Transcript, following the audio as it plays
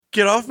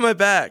Get off my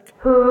back.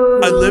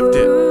 I lived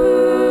it.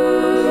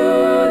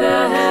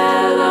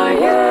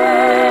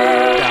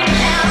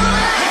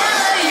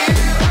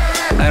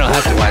 I don't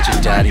have to watch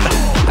it, Daddy.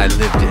 I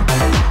lived it.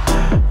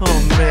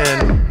 Oh,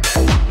 man.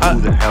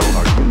 Who the hell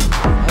are you?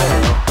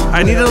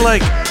 I need to,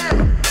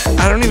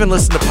 I don't even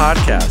listen to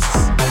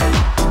podcasts.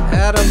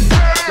 Adam,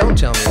 don't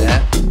tell me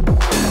that.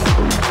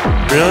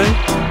 Really?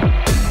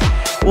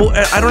 Well,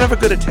 I don't have a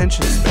good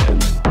attention span.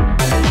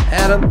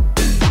 Adam,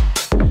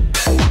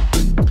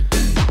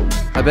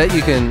 I bet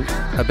you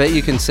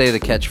can say the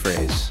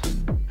catchphrase.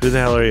 Who the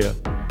hell are you?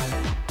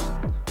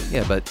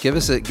 Yeah, but give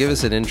us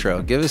an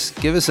intro. Give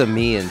us a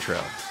me intro.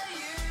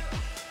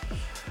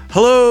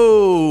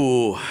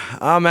 Hello,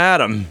 I'm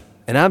Adam.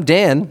 And I'm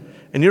Dan.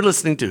 And you're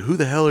listening to Who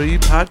the Hell Are You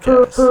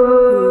podcast.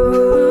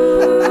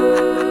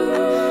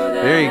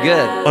 Very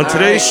good. On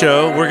today's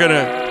show, we're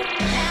gonna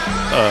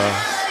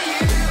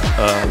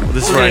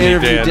this is where I need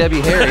interview Dan.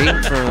 Debbie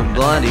Harry from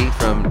Blondie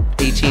from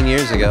 18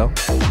 years ago.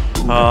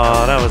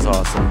 Oh, that was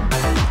awesome.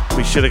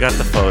 We should have got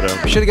the photo.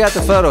 Should have got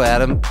the photo,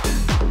 Adam.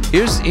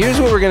 Here's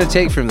what we're gonna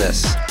take from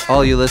this,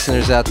 all you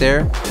listeners out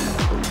there.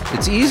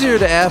 It's easier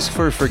to ask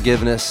for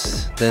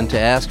forgiveness than to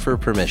ask for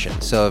permission.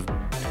 So if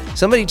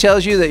somebody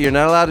tells you that you're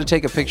not allowed to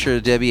take a picture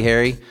of Debbie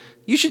Harry,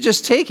 you should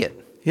just take it.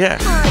 Yeah.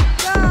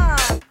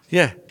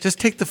 Yeah, just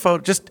take the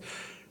photo. Just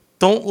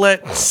don't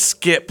let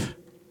Skip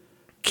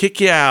kick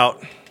you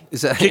out.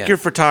 Kick your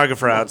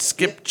photographer out.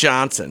 Skip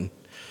Johnson.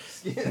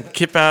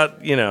 Kick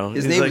out,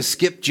 His name was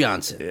Skip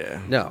Johnson.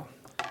 Yeah. No.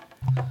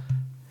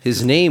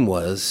 His name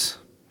was,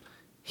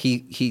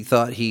 he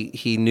thought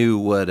he knew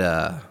what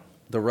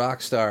the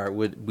rock star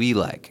would be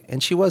like.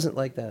 And she wasn't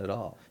like that at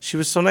all. She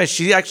was so nice.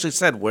 She actually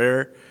said,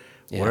 where's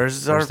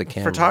our the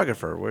camera?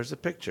 photographer? Where's the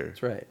picture?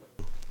 That's right.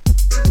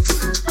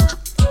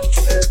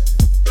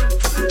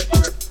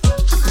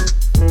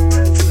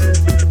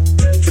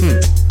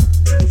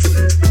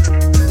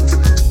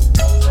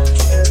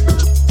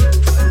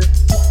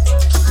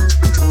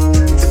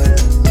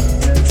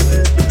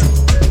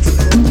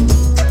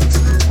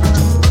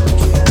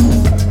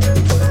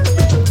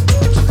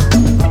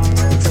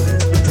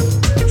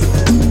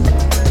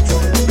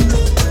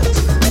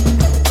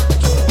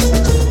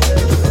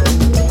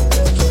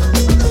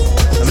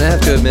 I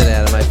have to admit,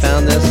 Adam, I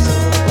found this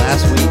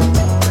last week,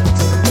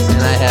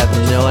 and I have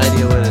no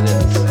idea what it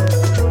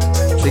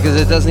is. Because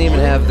it doesn't even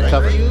have the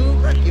cover.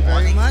 Thank you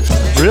very much.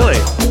 Really?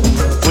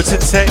 What's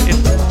it say?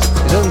 It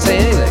doesn't say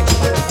anything.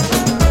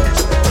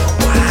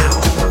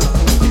 Wow.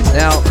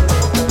 Now,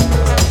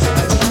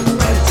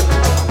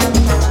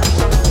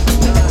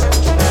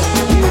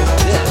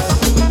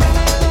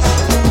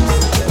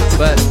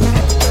 but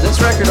this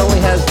record only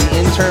has the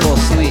internal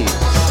sleeves.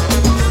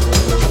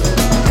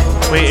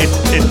 Wait,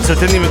 so it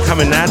didn't even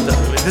come in that.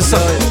 This No,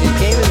 it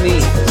came in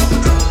these.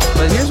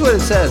 But here's what it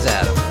says,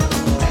 Adam.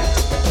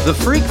 The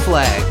Freak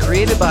Flag,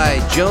 created by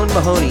Joan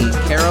Mahoney,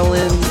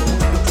 Carolyn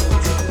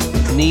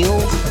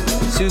Neal,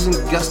 Susan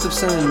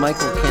Gustafson, and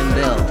Michael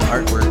Kendall.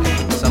 Artwork,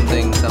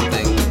 something.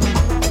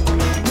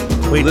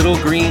 Wait, Little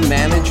Green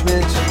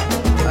Management.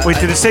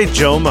 did it say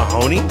Joe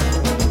Mahoney?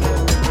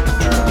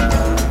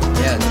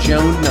 Yeah,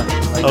 Joan.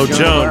 Like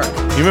Joan. Arc.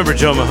 You remember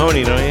Joe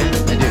Mahoney, don't you? I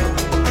do.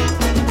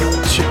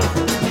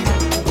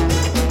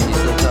 You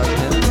still talking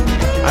to him?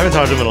 I haven't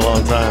talked to him in a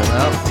long time.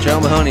 Well, Joe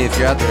Mahoney, if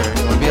you're out there,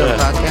 you want to be on the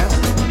podcast?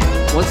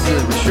 Once the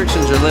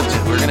restrictions are lifted,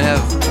 we're going to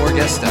have 4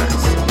 guest stars.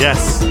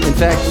 Yes. In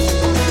fact,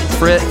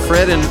 Fred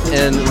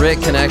and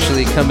Rick can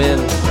actually come in,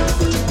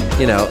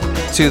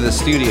 to the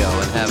studio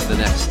and have the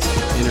next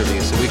interview,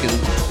 so we can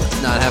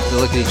not have to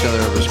look at each other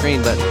over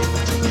screen. But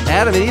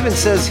Adam, it even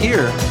says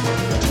here,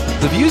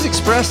 the views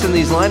expressed in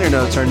these liner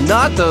notes are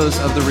not those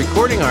of the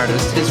recording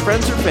artist, his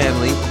friends or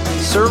family,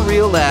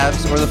 Surreal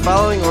Labs, or the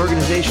following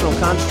organizational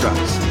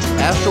constructs: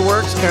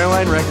 Astroworks,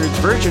 Caroline Records,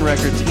 Virgin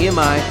Records,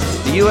 EMI,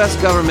 the U.S.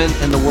 government,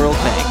 and the World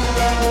Bank.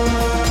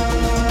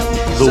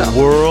 The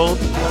World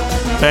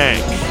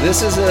Bank.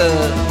 This is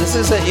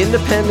an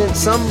independent,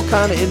 some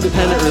kind of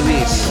independent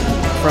release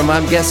from,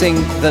 I'm guessing,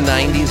 the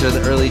 90s or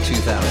the early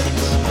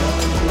 2000s.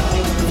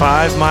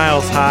 5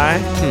 Miles High.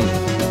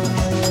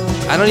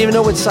 I don't even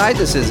know what side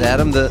this is,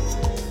 Adam. The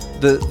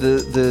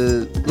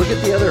look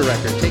at the other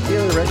record. Take the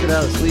other record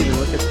out of the sleeve and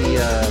look at the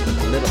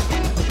middle.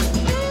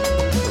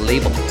 The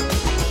label.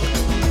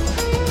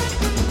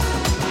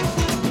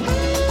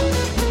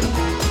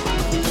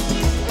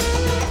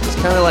 It's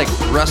kind of like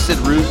Rusted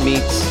Root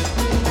meets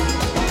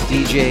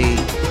DJ.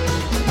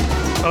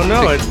 Oh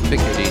no, Pick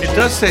your DJ. it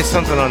does say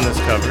something on this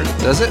cover.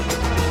 Does it?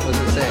 What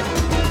does it say?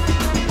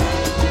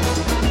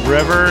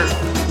 Rever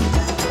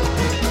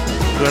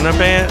Gonna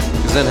Band.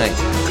 Zenhai.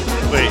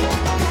 Wait.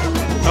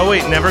 Oh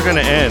wait, Never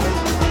Gonna End.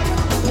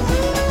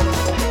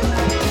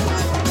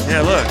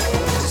 Yeah, look.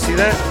 You see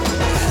that?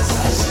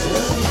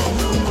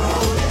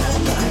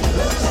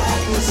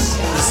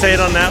 Does it say it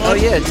on that one? Oh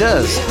yeah, it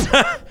does.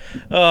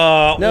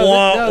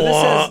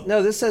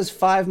 This says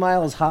 5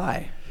 Miles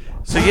High.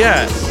 So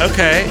yeah,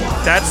 okay.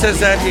 That says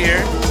that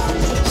here.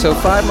 So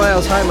 5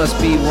 Miles High must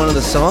be one of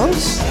the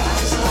songs?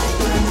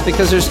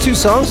 Because there's 2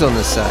 songs on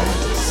this side.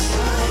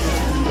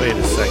 Wait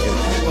a second.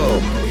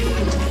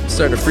 Whoa.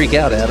 Starting to freak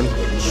out, Adam.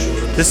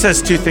 This has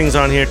 2 things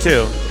on here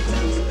too.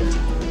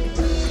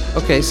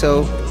 Okay,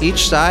 so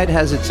each side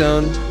has its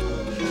own.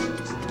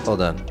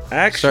 Hold on.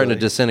 Actually, starting to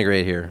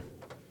disintegrate here.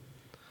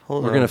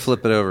 We're going to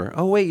flip it over.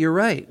 Oh, wait, you're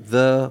right.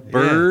 The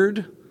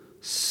bird,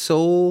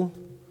 soul,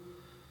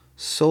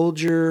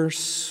 soldier,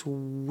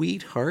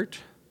 sweetheart.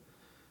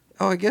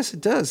 Oh, I guess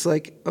it does.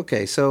 Like,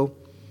 okay, so,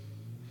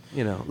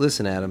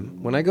 listen,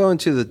 Adam. When I go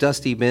into the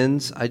dusty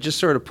bins, I just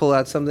sort of pull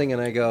out something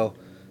and I go,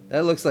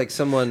 that looks like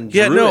someone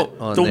drew it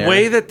on the there.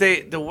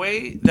 the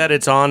way that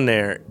it's on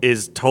there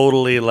is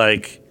totally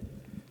like.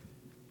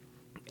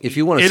 If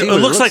you want to see it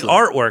what looks like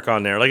artwork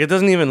on there. Like it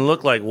doesn't even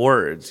look like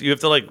words. You have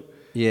to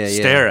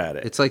stare at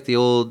it. It's like the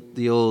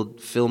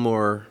old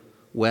Fillmore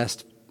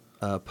West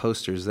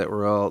posters that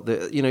were all.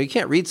 You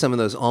can't read some of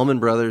those Allman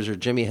Brothers or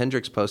Jimi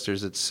Hendrix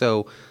posters. It's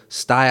so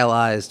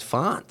stylized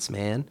fonts,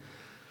 man.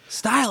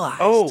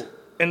 Stylized. Oh,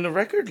 and the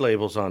record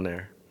label's on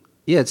there.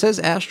 Yeah, it says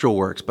Astral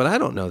Works, but I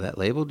don't know that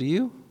label. Do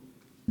you?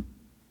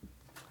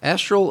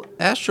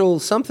 Astral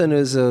something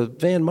is a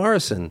Van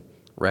Morrison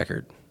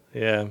record.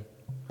 Yeah.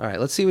 All right,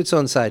 let's see what's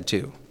on side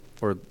 2,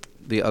 or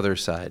the other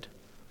side.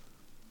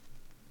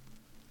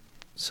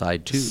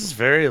 Side 2. This is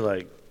very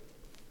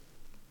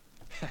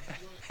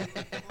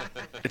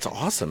it's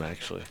awesome,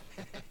 actually.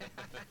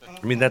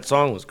 I mean, that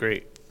song was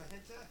great.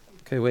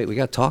 Okay, wait, we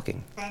got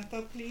talking.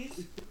 Fanta,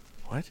 please.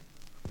 What?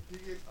 I'll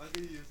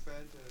give you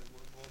Fanta in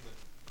 1 moment.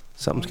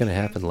 Something's going to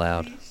happen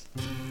loud.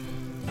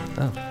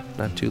 Oh,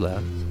 not too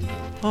loud.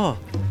 Oh.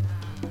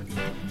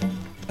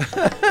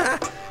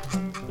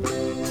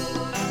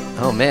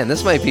 Oh, man,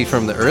 this might be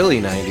from the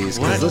early 90s,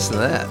 What? because listen to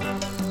that.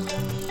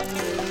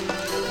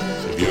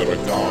 If you ever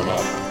gone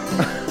up,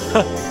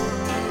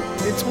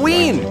 It's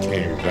Ween!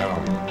 came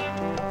down,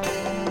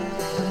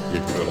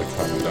 you could have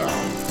come down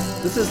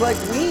This is like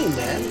Ween,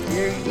 man.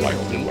 like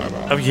the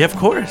weather. Oh, yeah, of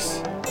course.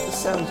 This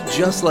sounds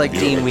just like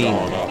If you Dean ever Ween.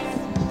 gone up,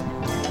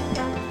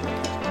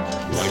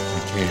 like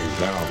you came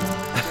down,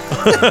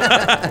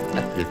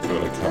 you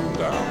could have come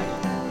down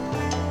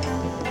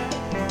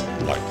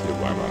like the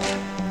weather.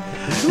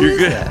 You're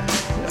good.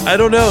 I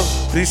don't know.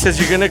 He says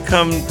you're gonna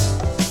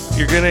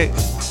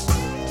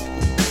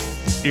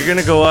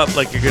go up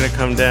like you're gonna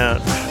come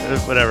down.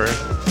 Whatever.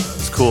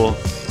 It's cool.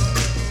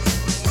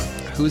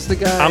 Who's the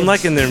guy? I'm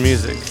liking their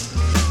music.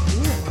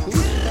 Who's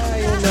the guy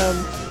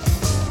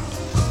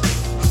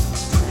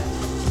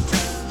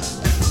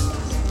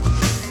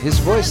in, his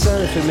voice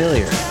sounded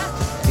familiar.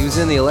 He was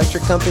in the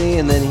Electric Company,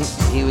 and then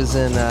he was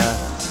in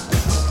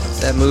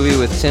that movie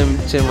with Tim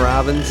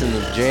Robbins in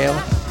the jail.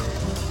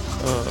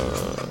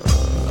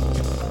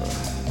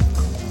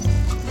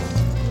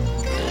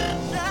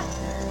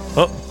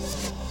 Oh,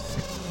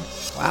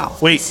 Wow.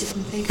 wait.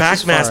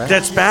 Backmask. far,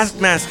 That's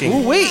backmasking.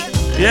 Oh, wait.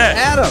 Yeah.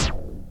 Adam.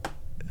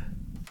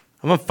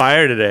 I'm on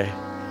fire today.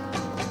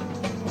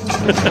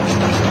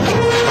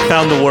 I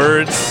found the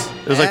words.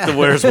 It was like the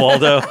Where's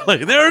Waldo?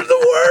 Like, there's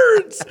the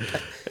words.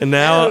 And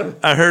now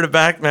I heard a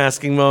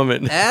backmasking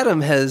moment.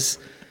 Adam has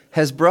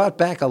brought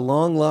back a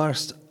long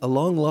lost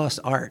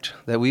art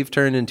that we've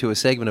turned into a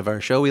segment of our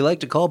show we like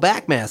to call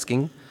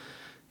backmasking,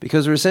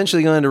 because we're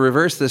essentially going to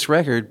reverse this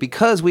record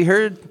because we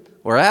heard,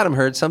 or Adam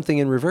heard, something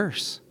in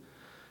reverse.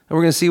 And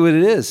we're going to see what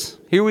it is.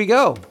 Here we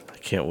go. I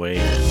can't wait.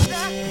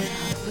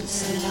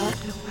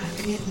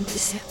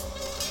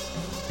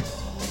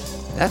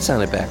 That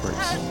sounded backwards.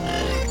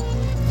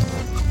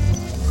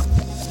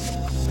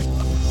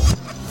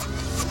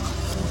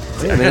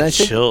 I got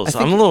chills.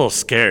 I'm a little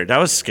scared. That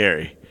was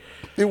scary.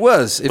 It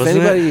was. If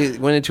Wasn't anybody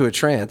went into a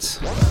trance.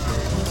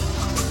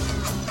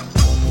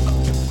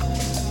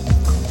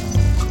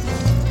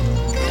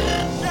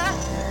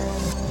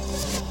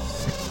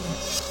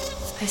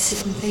 I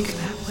sit and think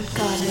about what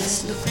God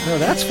has looked like. No,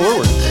 that's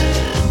forwards.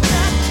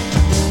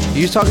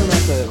 You talking about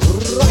the...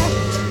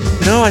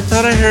 No, I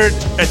thought I heard.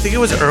 I think it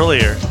was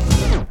earlier.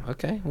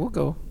 Okay, we'll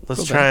go.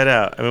 Let's try it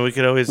out. I mean, we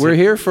could always. We're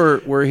here for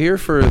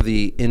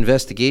the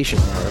investigation.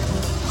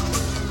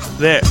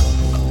 There.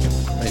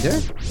 Right there.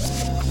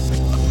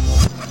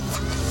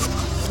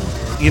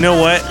 You know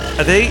what?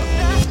 Are they?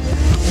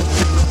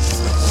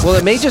 Well,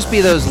 it may just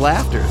be those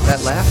laughter.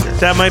 That laughter.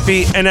 That might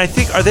be. And I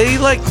think, are they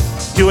like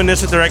doing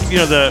this with the record? You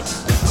know, the.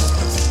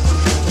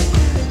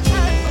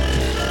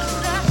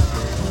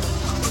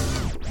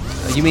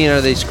 You mean,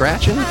 are they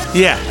scratching?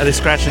 Yeah. Are they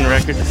scratching the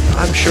record?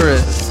 I'm sure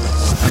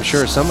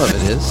some of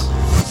it is.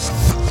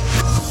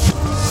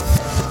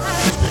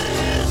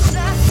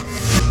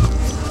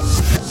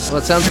 Well,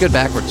 it sounds good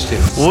backwards too.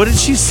 What did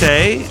she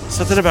say?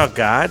 Something about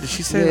God? Did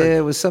she say? Yeah, Like,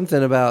 it was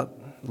something about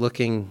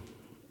looking.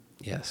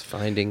 Yes,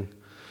 finding.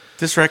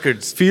 this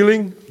record's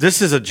Feeling.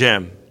 This is a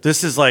gem.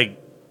 This is like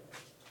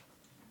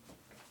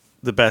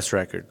the best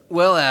record.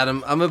 Well,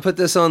 Adam, I'm gonna put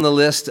this on the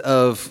list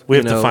of We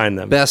have to find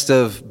them. best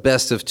of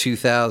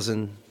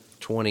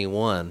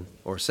 2021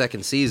 or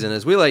second season,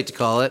 as we like to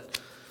call it.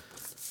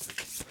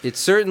 It's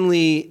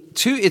certainly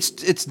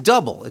it's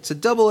double. It's a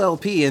double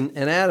LP, and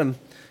Adam,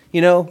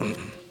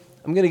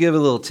 I'm gonna give a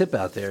little tip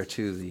out there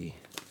to the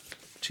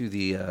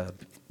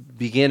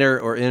beginner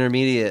or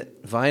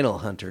intermediate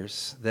vinyl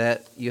hunters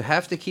that you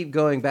have to keep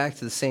going back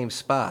to the same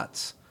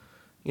spots,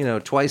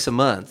 twice a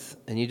month,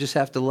 and you just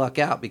have to luck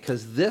out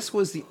because this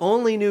was the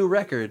only new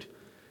record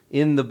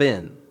in the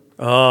bin.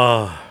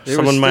 Oh,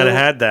 someone might have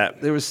had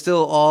that. There was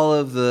still all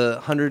of the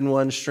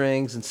 101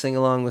 strings and Sing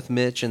Along with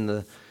Mitch and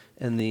the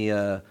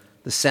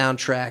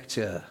soundtrack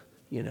to,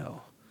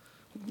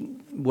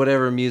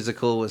 whatever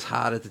musical was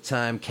hot at the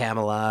time,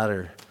 Camelot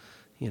or,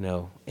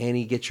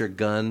 Annie Get Your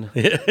Gun.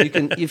 You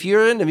can, if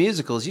you're into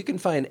musicals, you can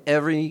find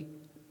every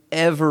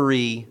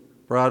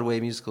Broadway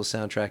musical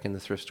soundtrack in the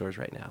thrift stores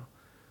right now.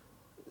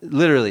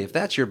 Literally, if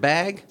that's your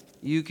bag,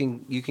 you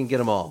can get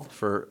them all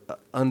for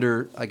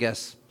under, I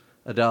guess,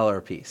 $1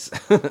 a piece.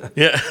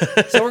 Yeah.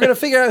 So we're gonna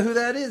figure out who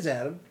that is,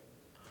 Adam.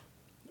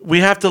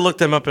 We have to look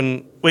them up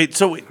and wait.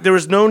 So there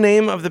was no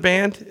name of the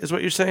band, is what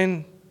you're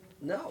saying?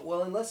 No,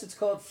 well, unless it's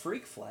called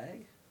Freak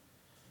Flag.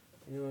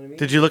 You know what I mean?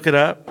 Did you look it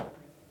up?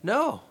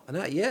 No,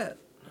 not yet.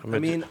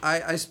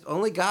 I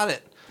only got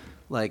it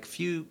like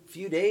few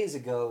days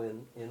ago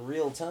in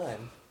real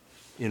time.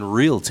 In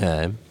real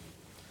time,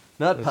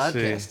 not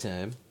podcast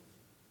time.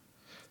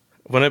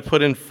 When I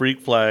put in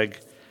Freak Flag,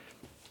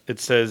 it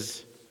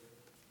says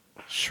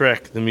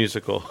Shrek the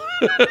musical.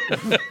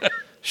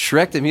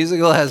 Shrek the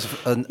musical has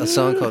a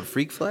song called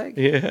Freak Flag?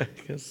 Yeah,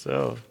 I guess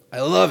so.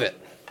 I love it.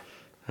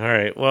 All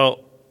right,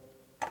 well,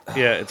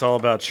 yeah, it's all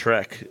about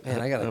Shrek.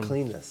 Man, I gotta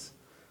clean this.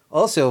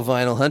 Also,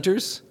 vinyl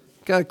hunters,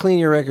 gotta clean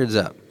your records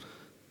up.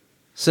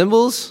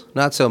 Cymbals,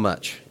 not so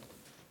much.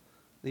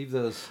 Leave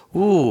those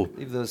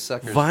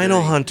suckers.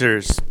 Vinyl dirty.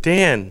 hunters,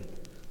 Dan.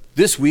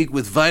 This week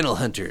with Vinyl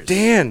Hunters,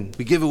 Dan,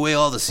 we give away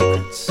all the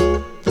secrets.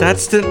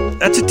 that's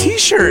a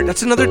T-shirt.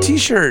 That's another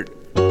T-shirt.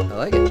 I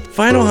like it.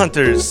 Vinyl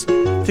hunters.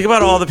 Think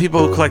about all the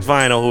people who collect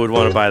vinyl who would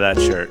want to buy that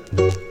shirt.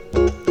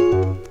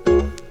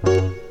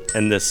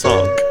 And this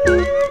song.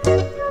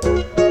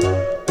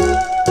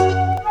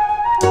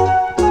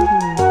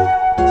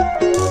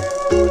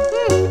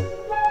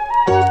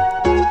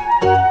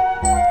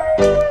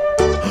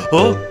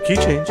 Oh, key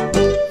change.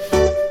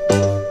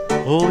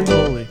 Holy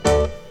moly.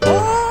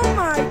 Oh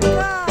my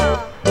God!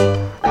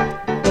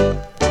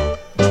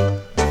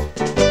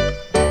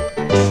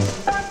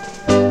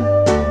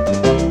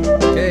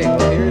 Okay,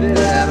 well here it is,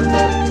 Adam.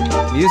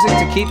 Music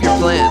to keep your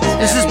plants.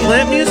 This is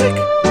plant music?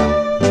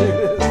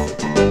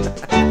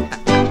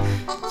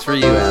 It's for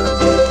you, Adam.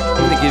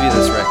 I'm gonna give you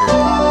this record.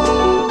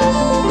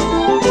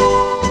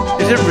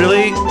 Is it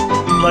really,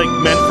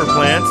 meant for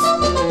plants?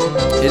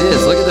 It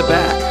is. Look at the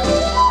back.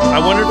 I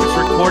wonder if it's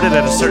recorded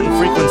at a certain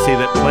frequency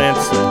that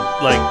plants,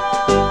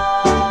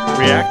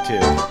 react to.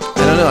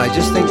 I don't know. I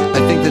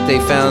think that they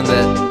found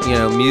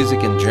that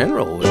music in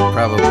general would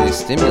probably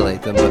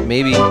stimulate them, but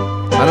maybe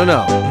I don't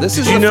know. This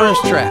is the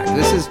first track.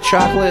 This is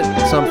Chocolate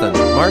something.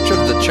 March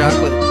of the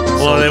Chocolate.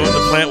 Well,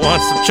 the plant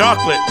wants some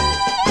chocolate.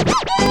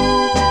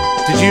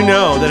 Did you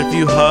know that if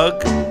you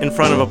hug in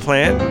front of a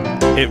plant,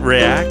 it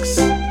reacts?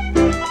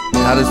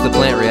 How does the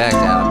plant react,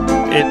 Adam?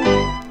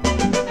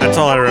 That's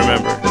all I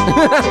remember.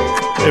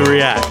 It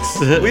reacts.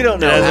 We don't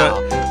know how.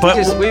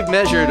 We've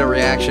measured a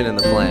reaction in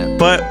the plant.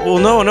 But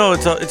no,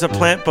 it's a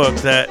plant book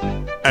that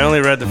I only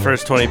read the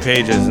first 20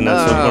 pages, and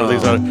that's one of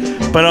these other.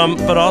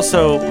 But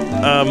also,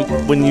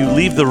 when you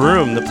leave the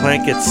room, the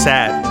plant gets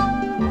sad.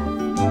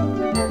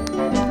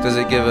 Does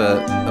it give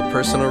a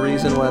personal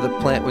reason why the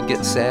plant would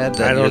get sad?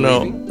 I don't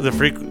know.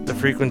 The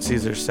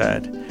frequencies are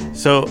sad,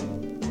 so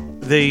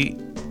they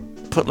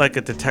put a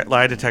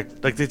lie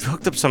detector. They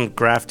hooked up some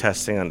graph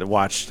testing on to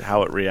watch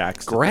how it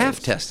reacts. Graph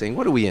testing?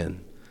 What are we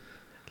in?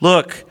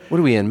 Look. What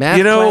are we in?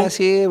 Math class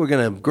here? We're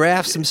going to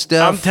graph some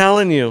stuff? I'm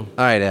telling you. All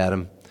right,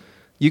 Adam.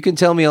 You can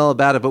tell me all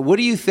about it, but what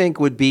do you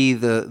think would be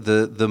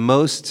the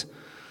most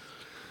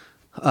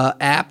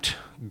apt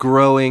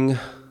growing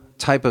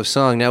type of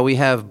song? Now, we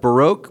have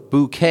Baroque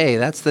Bouquet.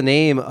 That's the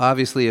name,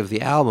 obviously, of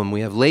the album.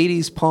 We have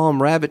Ladies,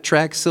 Palm, Rabbit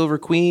Track, Silver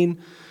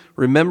Queen,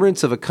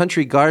 Remembrance of a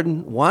Country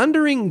Garden,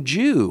 Wandering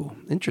Jew.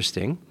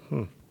 Interesting.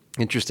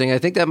 Interesting. I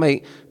think that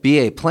might be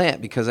a plant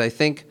because I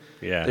think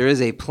there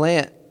is a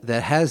plant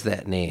that has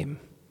that name.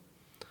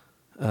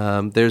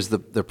 There's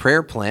the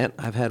prayer plant.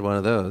 I've had one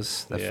of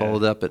those that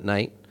fold up at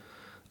night.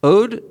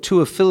 Ode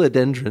to a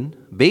Philodendron.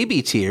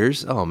 Baby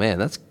Tears. Oh, man,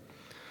 that's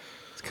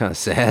kind of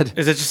sad.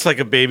 Is it just like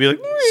a baby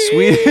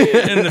sweet?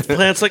 And the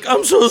plant's like,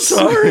 I'm so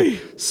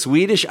sorry.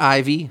 Swedish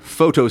Ivy,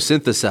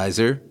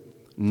 Photosynthesizer,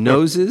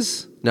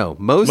 Noses. No,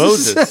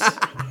 Moses.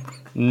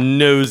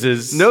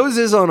 Noses.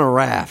 Noses on a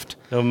raft.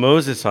 No,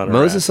 Moses on a raft.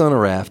 Moses on a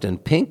raft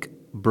and Pink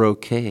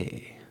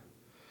Brocade.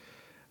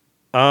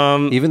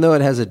 Even though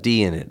it has a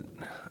D in it.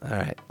 All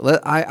right.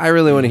 I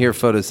really want to hear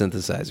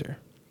Photosynthesizer.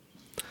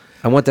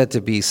 I want that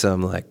to be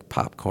some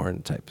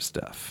popcorn type of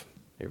stuff.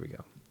 Here we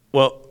go.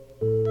 Well,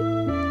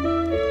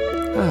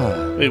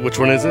 wait, which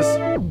one is this?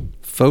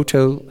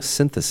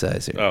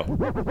 Photosynthesizer. Oh.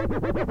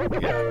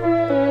 Yeah.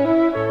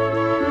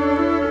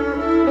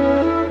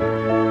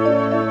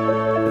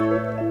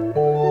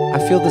 I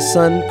feel the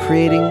sun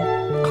creating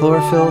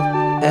chlorophyll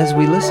as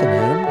we listen,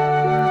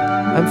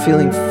 Adam. I'm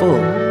feeling full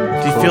of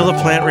Do you feel the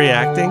plant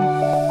reacting?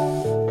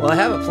 Well, I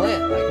have a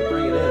plant. I can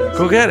bring it in.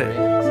 Go get it.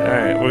 All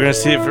right, we're gonna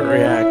see if it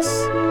reacts.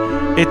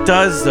 It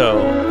does,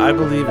 though. I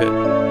believe it.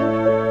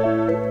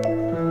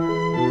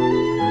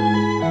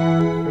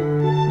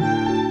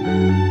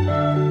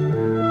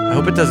 I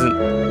hope it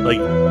doesn't like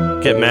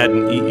get mad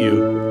and eat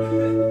you.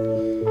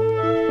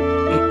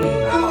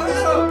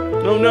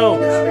 Oh no!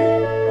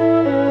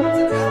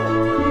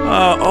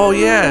 Oh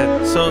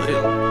yeah. So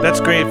that's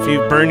great. If you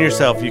burn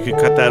yourself, you could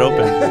cut that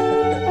open.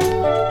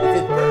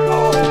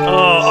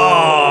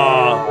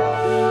 Oh.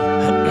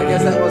 I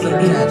guess that wasn't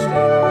attached to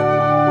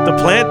anyone. The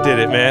plant did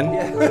it, man.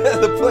 Yeah,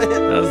 the plant.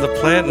 That was the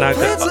plant knocked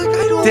it. Plant's like,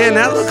 I don't Dan,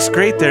 like that this. looks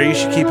great there. You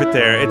should keep it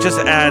there. It just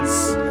adds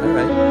All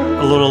right.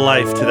 a little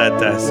life to that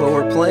desk. Well,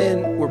 we're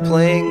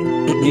playing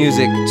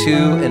music to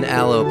an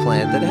aloe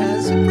plant that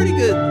has a pretty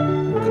good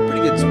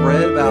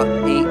spread, about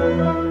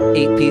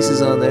eight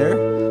pieces on there.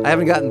 I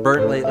haven't gotten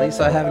burnt lately,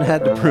 so I haven't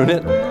had to prune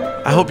it.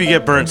 I hope you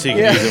get burnt so you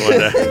can use it one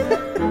day.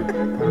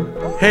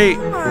 Hey,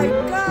 Oh my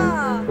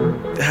God.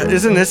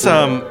 isn't this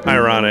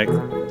ironic?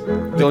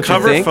 Don't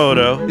Cover you think?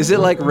 photo. Is it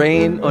like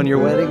rain on your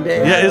wedding day?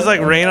 Yeah, it's like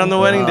rain on the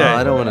wedding day.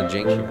 I don't want to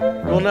jinx you.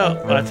 Well, no,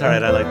 that's all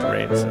right. I like the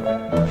rain. So,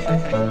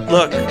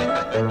 look,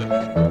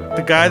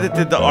 the guy that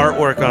did the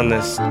artwork on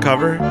this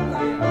cover,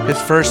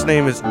 his first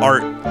name is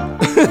Art. A-R-T,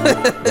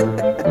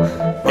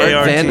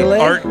 Vandelay?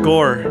 Art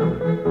Gore.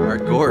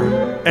 Art Gore.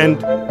 And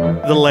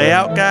the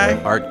layout guy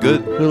Art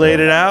Good. who laid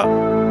it out,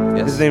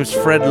 Yes. his name's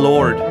Fred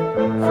Lord.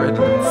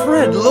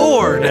 Fred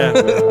Lord. Yeah.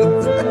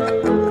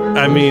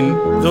 I mean,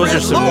 those are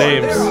some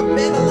names.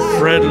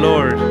 Fred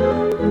Lord.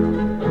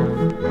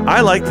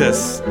 I like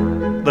this.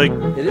 Like,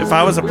 It is if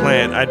I was a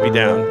plant, I'd be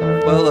down.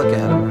 Well, look,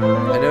 Adam.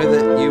 I know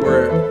that you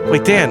were.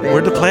 Wait, Dan,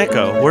 where'd the plant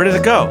go? Where did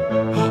it go?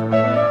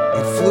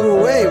 It flew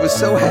away. It was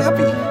so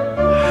happy.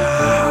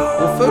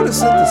 Well,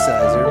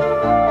 photosynthesizer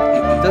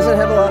doesn't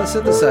have a lot of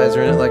synthesizer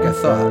in it like I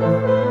thought.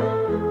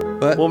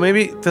 But Well,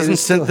 maybe doesn't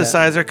is still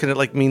synthesizer, can it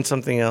like mean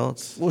something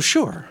else? well,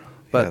 sure.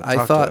 But Yeah, I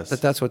talk to thought us.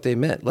 that that's what they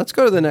meant. Let's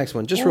go to the next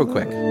one, just real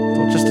quick.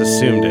 Don't just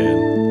assume, Dan.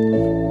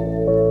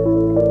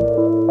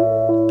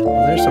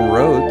 Well, there's some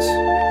roads.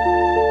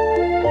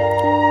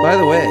 By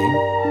the way,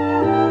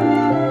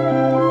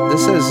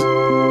 this says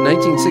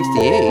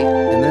 1968,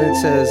 and then it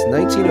says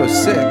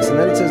 1906, and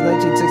then it says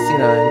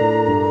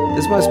 1969.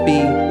 This must be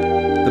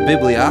the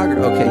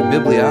bibliography. Okay,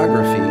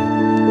 bibliography.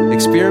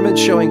 Experiments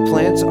showing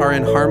plants are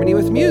in harmony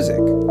with music.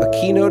 A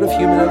keynote of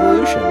human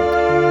evolution.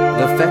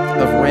 The effect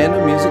of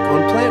random music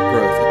on plant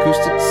growth.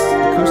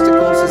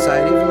 Acoustical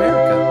Society of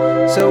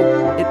America. So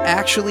it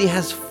actually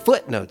has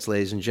footnotes,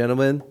 ladies and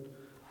gentlemen.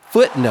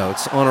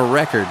 Footnotes on a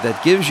record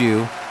that gives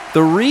you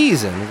the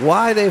reason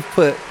why they've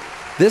put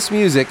this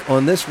music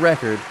on this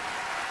record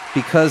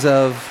because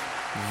of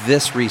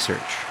this research.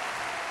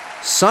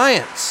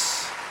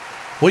 Science.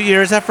 What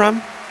year is that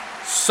from?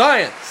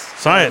 Science.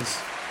 Science.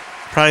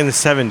 Probably in the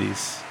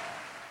 70s.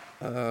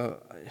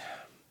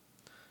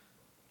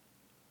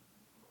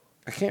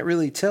 I can't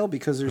really tell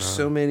because there's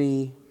so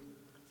many.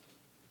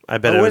 I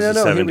bet it was the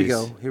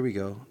 70s. Here we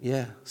go.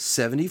 Yeah,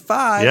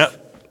 75.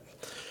 Yep.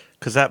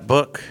 Because that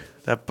book,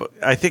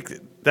 I think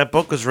that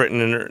book was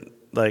written in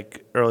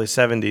like early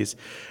 70s.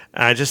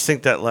 And I just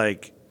think that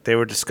like they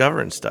were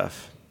discovering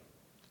stuff.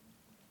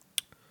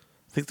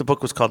 I think the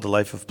book was called The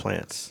Life of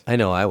Plants. I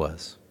know I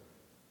was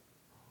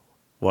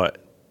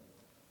What?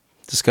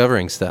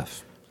 discovering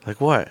stuff Like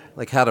what?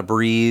 like how to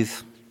breathe.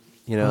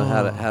 You know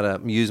how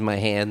to use my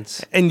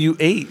hands. And you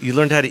ate. You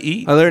learned how to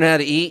eat. I learned how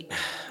to eat.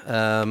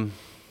 I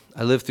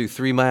lived through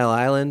 3 Mile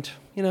Island.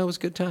 You know, it was a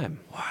good time.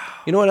 Wow.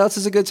 You know what else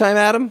is a good time,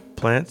 Adam?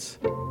 Plants?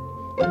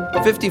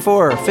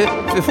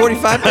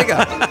 45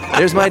 pickup.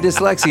 There's my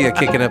dyslexia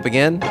kicking up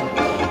again.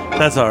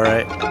 That's all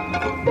right.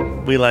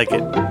 We like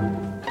it.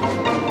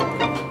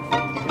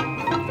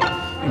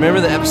 Remember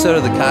the episode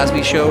of The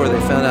Cosby Show where they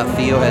found out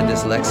Theo had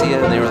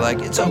dyslexia and they were like,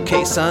 "It's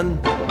okay, son."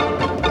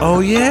 Oh,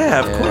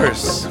 yeah, of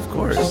course. Of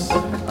course.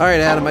 All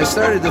right, Adam, I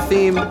started the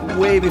theme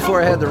way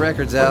before I had the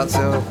records out,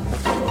 so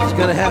I'm just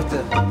going to have to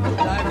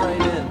dive right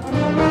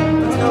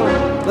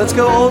in. Let's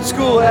go old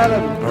school,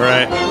 Adam. All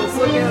right. Let's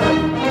look at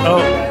it.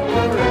 Oh.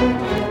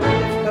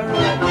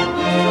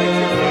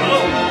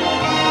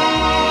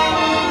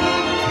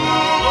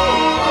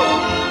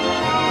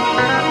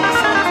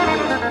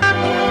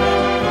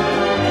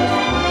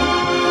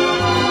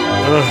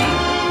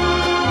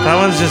 That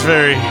one's just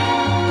very.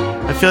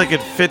 I feel like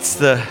it fits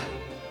the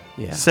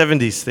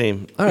 70s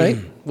theme. All right.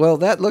 Well,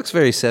 that looks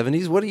very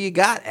 70s. What do you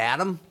got,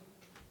 Adam?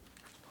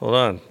 Hold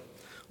on.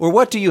 Or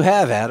what do you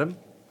have, Adam?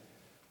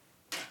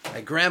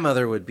 My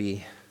grandmother would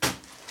be.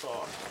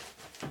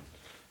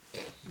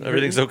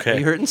 Everything's okay.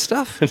 You hurting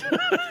stuff?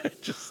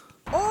 Just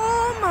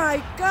Oh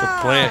my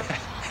God. plant.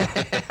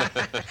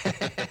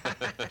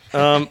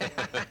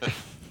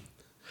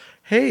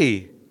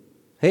 Hey,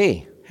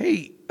 Hey,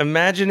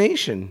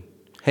 Imagination.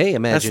 hey,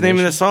 Imagination. That's the name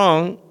of the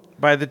song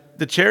by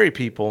the Cherry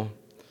People.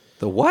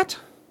 The what?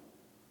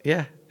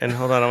 Yeah. And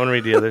hold on, I want to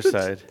read the other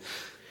side.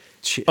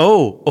 Ch-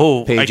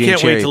 Oh, I Paging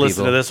can't wait Cherry to listen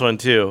People. to this one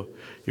too.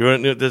 You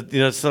know what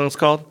the song's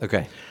called?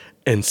 Okay.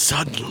 And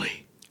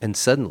suddenly. And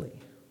suddenly.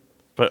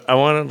 But I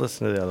want to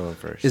listen to the other one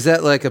first. Is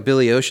that like a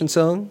Billy Ocean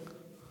song?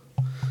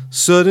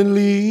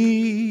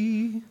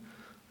 Suddenly,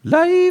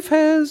 life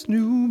has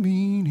new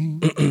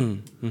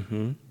meaning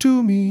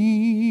to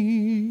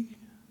me.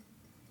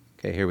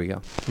 Okay, here we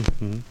go.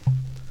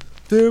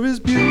 There is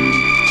beauty.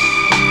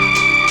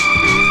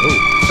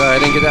 Oh, sorry, I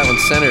didn't get that one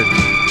centered.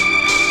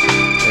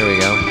 There we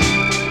go.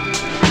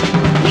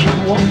 She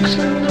walks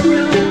in the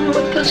room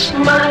with a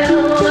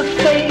smile on her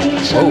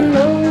face. Whoa,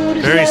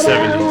 very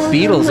 70s.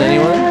 Beatles,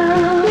 anyone?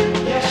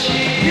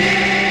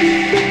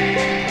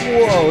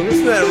 Whoa,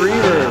 listen to that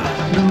reverb.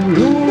 The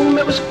room,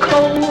 it was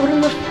cold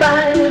and the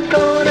fire had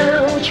gone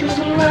out. She was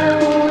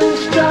alone and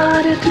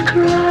started to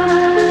cry.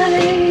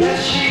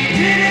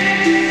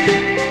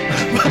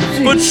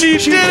 But she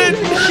did it!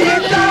 She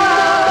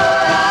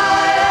thought I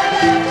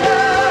had left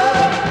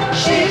her.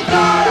 She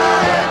thought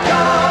I had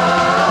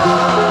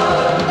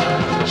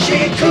gone. She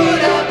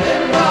could have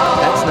been wrong.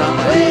 That's not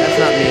me.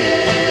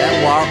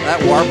 That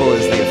warble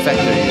is the effect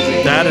they're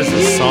using. That is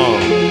a song.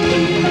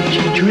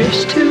 She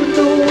drifts to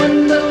the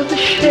window, the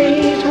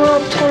shades were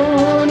all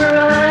torn, her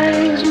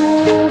eyes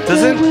moved.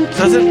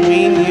 Doesn't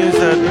Ween use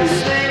an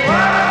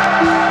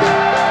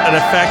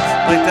effect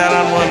like that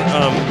on one?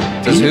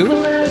 Does who?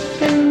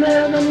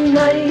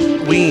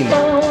 Ween.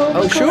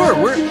 Oh, sure.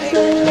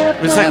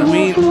 It's like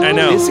Ween. I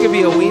know. This could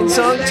be a Ween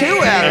song too,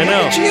 Adam. I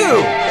know. Look at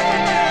you.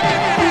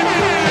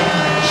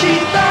 She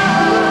thought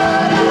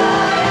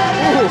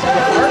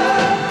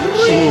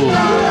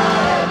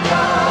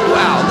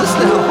Wow,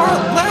 listen to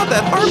how loud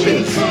that harp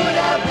is.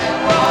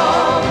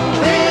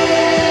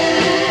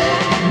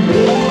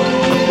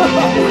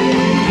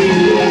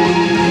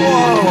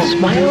 The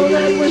smile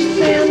that was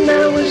there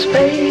now is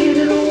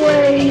faded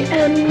away,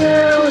 and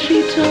now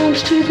she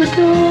turns to the door.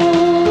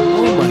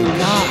 Oh my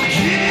gosh.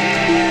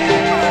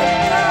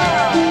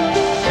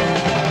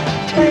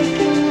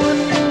 Taking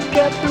one look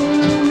at the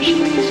room,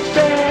 she's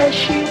there.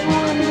 She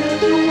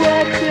wonders,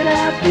 where could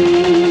I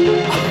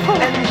be?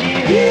 And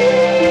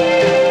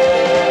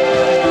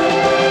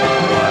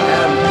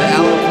Adam, the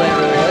Allen plant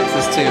really likes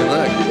this tune.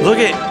 Look, Look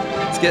at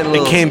it's getting a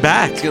little. it came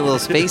back. It's getting a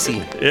little spacey.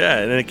 Yeah,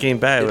 and then it came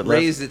back. It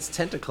raised its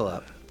tentacle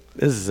up.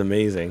 This is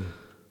amazing.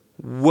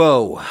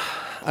 Whoa.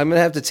 I'm going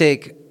to have to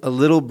take a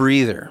little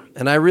breather.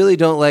 And I really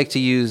don't like to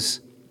use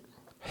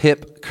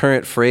hip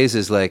current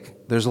phrases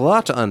like, there's a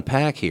lot to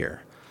unpack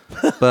here.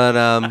 But,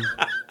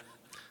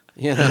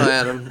 you know,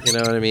 Adam, you know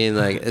what I mean?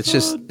 Like, it's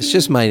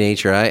just my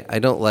nature. I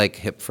don't like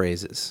hip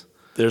phrases.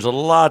 There's a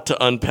lot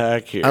to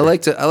unpack here. I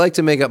like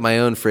to make up my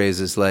own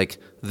phrases like,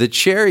 the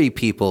Cherry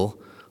People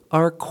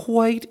are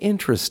quite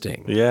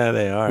interesting. Yeah,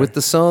 they are. With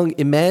the song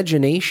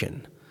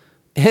Imagination.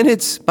 And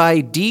it's by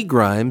D.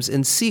 Grimes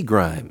and C.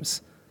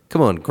 Grimes.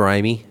 Come on,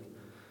 Grimey.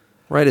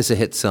 Write us a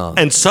hit song.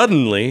 And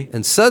suddenly,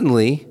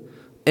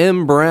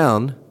 M.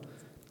 Brown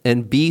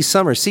and B.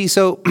 Summer. See,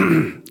 so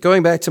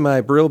going back to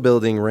my Brill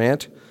Building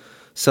rant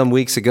some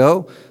weeks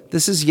ago,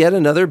 this is yet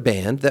another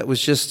band that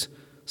was just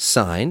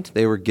signed.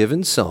 They were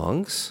given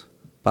songs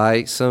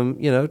by some,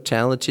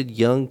 talented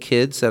young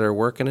kids that are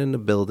working in the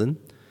building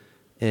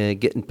and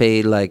getting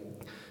paid like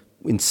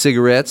in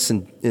cigarettes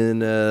and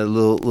in a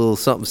little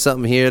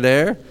something here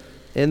there,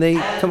 and they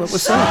come up with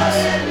songs.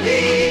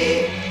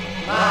 suddenly,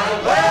 my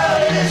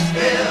world is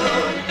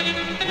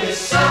filled with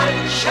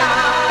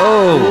sunshine.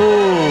 Oh,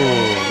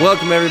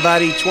 welcome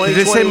everybody. 2021. did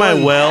they say my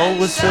well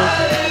was filled?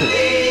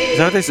 Is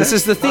that what they said? This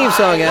is the theme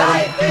song, Adam.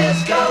 Life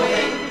is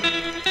going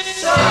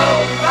so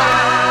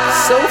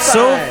fine.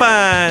 So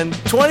fine.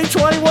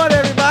 2021,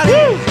 everybody.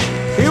 Woo!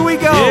 Here we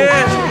go.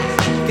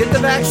 Yeah. Get the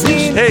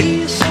vaccine.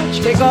 Hey,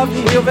 Take off.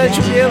 You'll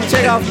eventually be able to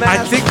take off I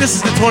masks. think this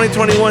is the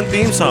 2021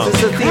 theme song. This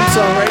is the theme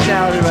song right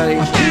now, everybody.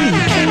 You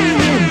came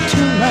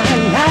into my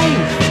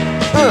life,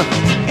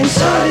 and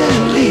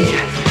suddenly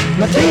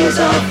my days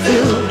are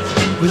filled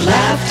with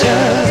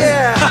laughter.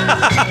 Yeah.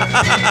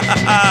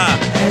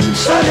 And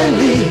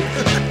suddenly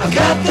I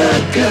got the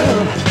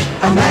girl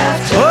I'm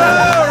after. All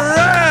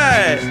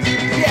right.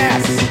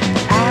 Yes.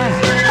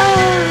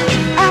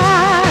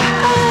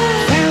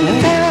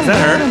 Is that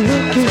her?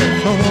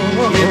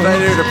 We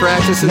invited her to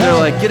practice, and they're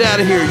like, "Get out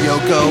of here,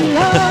 Yoko."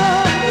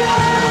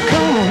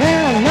 Come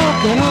around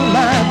knocking on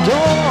my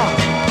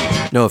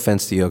door. No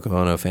offense to Yoko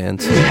Ono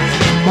fans.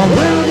 My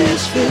world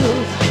is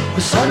filled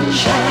with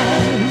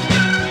sunshine.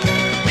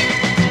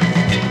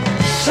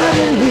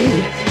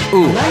 Suddenly,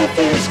 life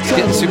is It's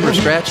getting super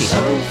scratchy. so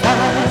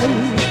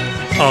fine.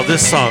 Oh,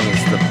 this song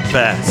is the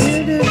best.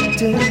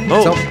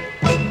 Oh,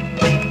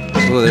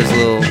 Oh, there's a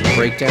little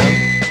breakdown.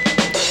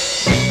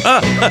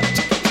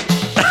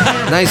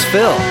 Nice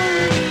fill.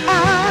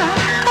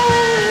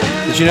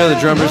 Did you know the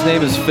drummer's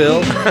name is Phil?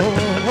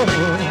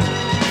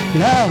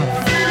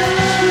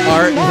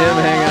 Art and him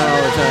hang out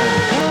all the time.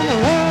 Come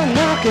around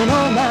knocking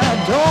on my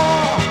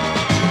door.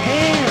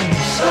 And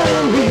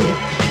suddenly,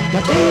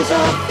 my days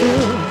are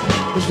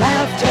filled with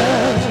laughter.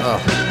 Oh,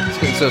 it's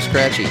getting so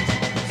scratchy.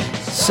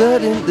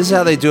 This is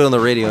how they do it on the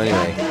radio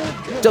anyway.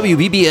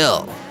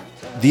 WBBL,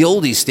 the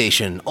oldies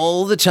station,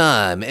 all the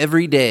time,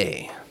 every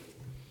day.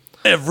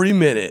 Every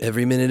minute.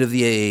 Every minute of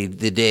the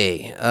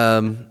day.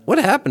 What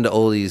happened to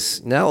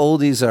oldies? Now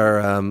oldies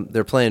are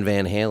they're playing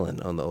Van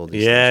Halen on the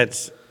oldies. Yeah,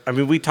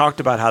 we talked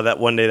about how that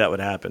one day that would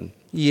happen.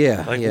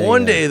 Yeah.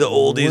 One day the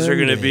oldies are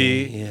going to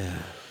be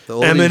the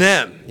oldies,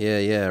 Eminem.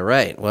 Yeah,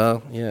 right.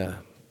 Well, yeah,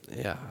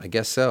 I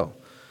guess so.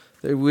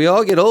 We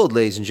all get old,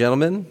 ladies and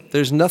gentlemen.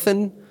 There's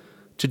nothing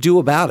to do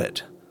about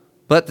it.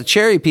 But the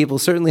Cherry People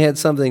certainly had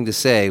something to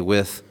say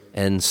with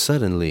 "And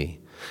Suddenly."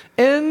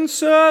 And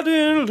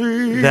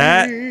suddenly.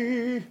 That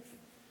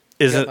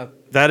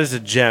is a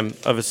gem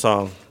of a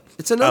song.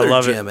 It's another I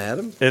love gem,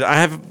 Adam.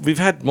 We've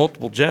had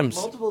multiple gems.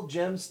 Multiple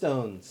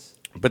gemstones.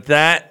 But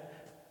that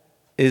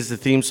is the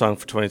theme song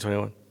for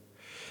 2021.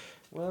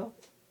 Well,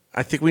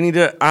 I think we need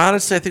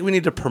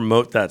to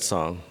promote that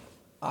song.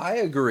 I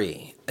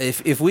agree.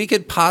 If we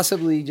could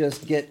possibly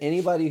just get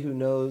anybody who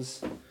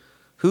knows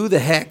who the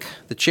heck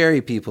the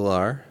Cherry People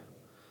are,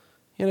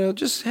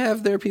 just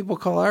have their people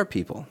call our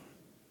people.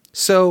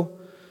 So,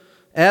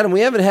 Adam, we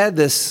haven't had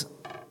this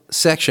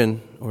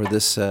section or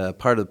this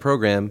part of the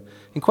program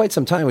in quite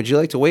some time. Would you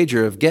like to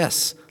wager a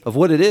guess of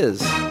what it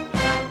is?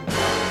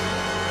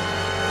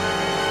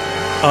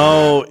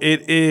 Oh,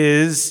 it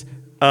is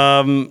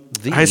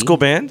High School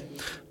Band?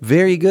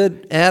 Very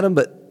good, Adam,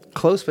 but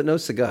close but no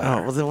cigar.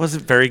 Oh, well, that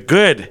wasn't very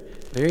good.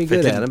 Very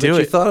good, Adam, but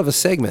you thought of a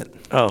segment.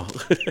 Oh.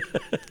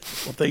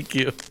 Well, thank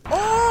you.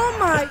 Oh,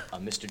 my.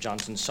 Mr.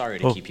 Johnson, sorry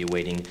to keep you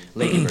waiting.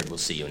 Lady Bird will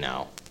see you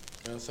now.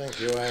 Well, thank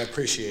you. I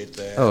appreciate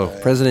that. Oh,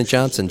 President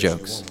Johnson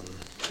jokes.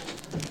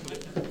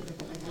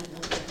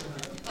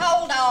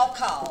 Hold all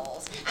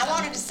calls. I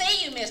wanted to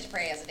see you, Mr.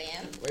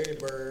 President. Lady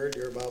Bird,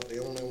 you're about the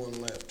only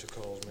one left who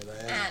calls me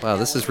that. Wow,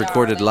 this is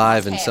recorded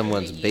live in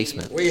someone's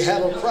basement. We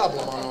have a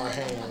problem on our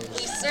hands.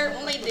 We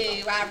certainly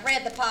do. I've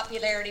read the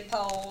popularity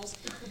polls.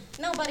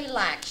 Nobody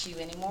likes you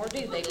anymore,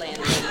 do they,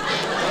 Linda?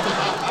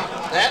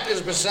 That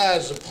is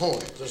besides the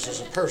point. This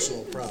is a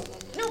personal problem.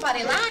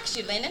 Nobody likes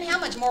you, Lyndon. How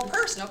much more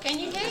personal can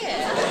you get?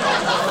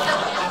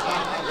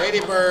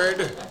 Lady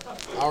Bird,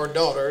 our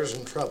daughter's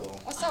in trouble.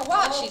 Well, so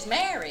what? She's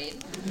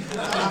married.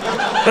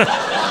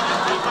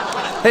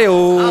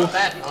 Hey-oh. Not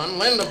that one,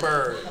 Linda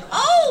Bird.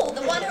 Oh,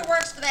 the one who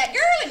works for that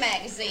girly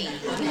magazine.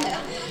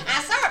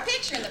 I saw a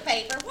picture in the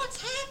paper.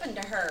 What's happened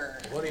to her?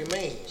 What do you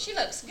mean? She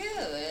looks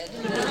good.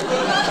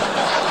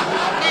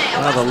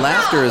 Wow, the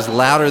laughter is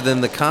louder than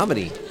the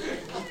comedy.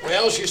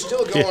 Well, she's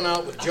still going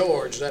out with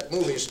George, that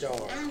movie star.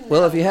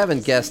 Well, if you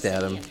haven't guessed,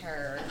 Adam.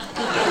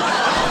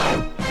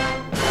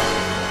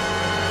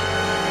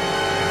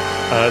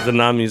 The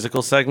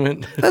non-musical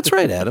segment? That's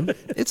right, Adam.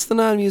 It's the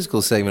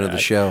non-musical segment of the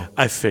show.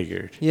 I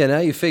figured. Yeah, now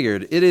you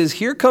figured. It is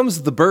Here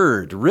Comes the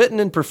Bird, written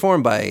and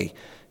performed by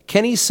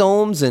Kenny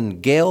Solms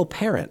and Gail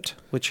Parent,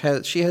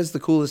 she has the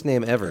coolest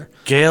name ever.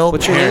 Gail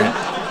What's Parent. Your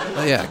name?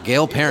 Oh, yeah,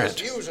 Gail Parent.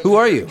 Who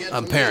are you?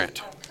 I'm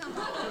Parent. Come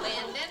on,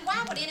 Lyndon.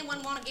 Why would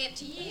anyone want to get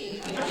to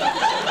you?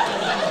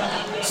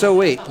 So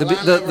wait,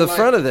 the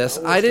front of this,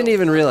 I didn't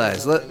even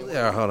realize. Hold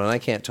on, I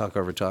can't talk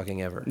over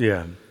talking ever.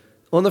 Yeah.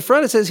 Well, in the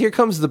front it says, Here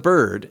Comes the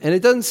Bird, and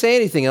it doesn't say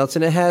anything else,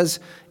 and it has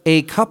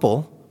a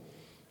couple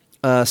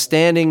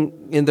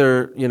standing in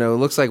their, it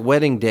looks like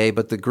wedding day,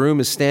 but the groom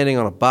is standing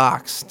on a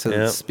box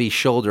to be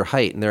shoulder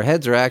height, and their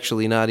heads are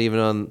actually not even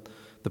on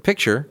the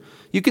picture.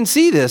 You can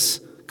see this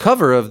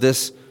cover of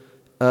this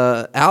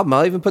album.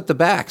 I'll even put the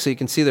back so you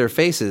can see their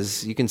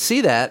faces. You can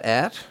see that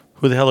at...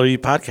 Who the Hell Are You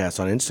podcast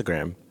on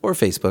Instagram. Or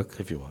Facebook.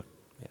 If you want.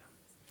 Yeah.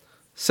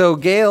 So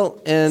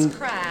Gail and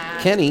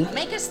Kenny...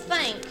 Make us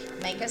think.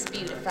 Make us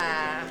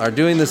beautify. Are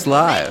doing this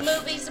live. Make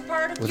movies a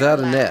part of without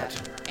your a life.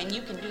 net. And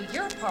you can do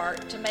your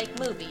part to make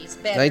movies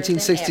better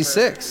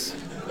 1966. than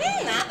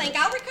ever. I think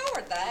I'll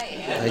record that.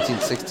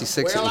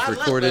 1966. It was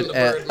recorded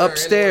at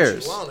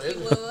upstairs. You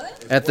would?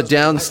 At the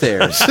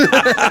downstairs.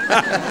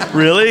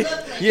 Really?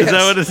 Yes. Is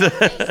that what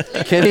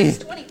it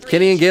is?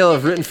 Kenny and Gail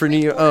have written for New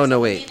York. Oh, no,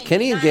 wait.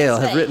 Kenny and Gail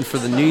have written for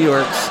the New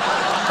York's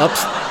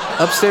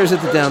Upstairs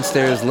at the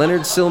Downstairs,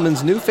 Leonard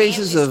Sillman's New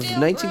Faces of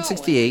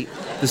 1968,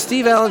 the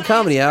Steve Allen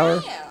Comedy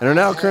Hour, and are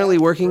now currently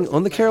working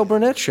on the Carol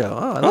Burnett Show.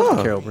 Oh, I love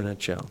the Carol Burnett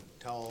Show.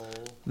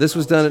 This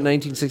was done in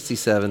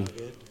 1967.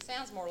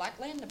 Sounds more like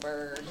Linda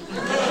Bird.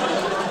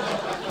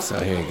 So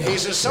here you go.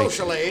 He's a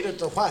social aide at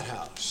the White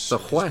House. The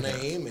White House.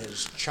 His name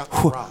is Chuck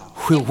Brown.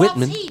 Will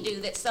Whitman. What's he do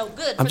that's so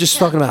good I'm for just the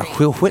talking about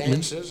country? Will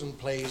Whitman. Dances and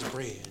plays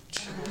bridge.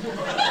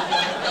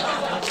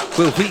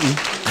 Will Wheaton.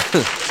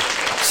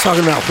 Just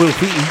talking about Will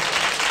Wheaton.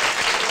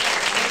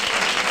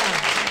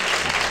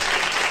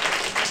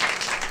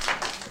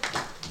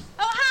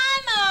 Oh,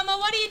 hi, Mama.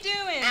 What are you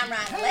doing? I'm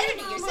writing a letter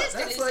to your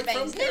sister, Lucy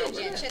Banks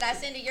Nugent. Should I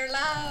send her your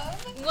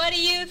love? What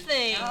do you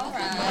think? All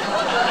right.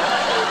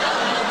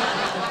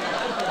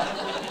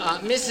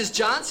 Mrs.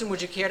 Johnson,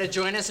 would you care to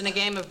join us in a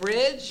game of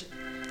bridge?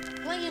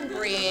 Playing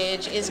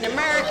bridge is an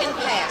American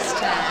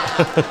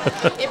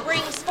pastime. It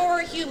brings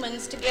four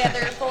humans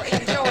together for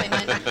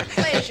enjoyment,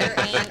 pleasure,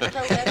 and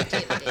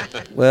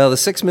productivity. Well, the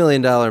 $6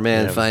 million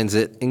man finds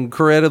it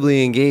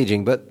incredibly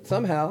engaging, but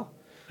somehow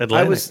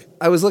I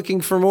was looking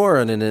for more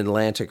on an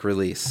Atlantic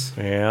release.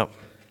 Yeah.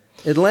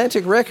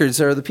 Atlantic Records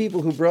are the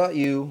people who brought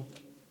you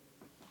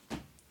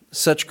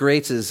such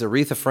greats as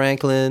Aretha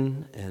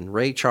Franklin and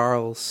Ray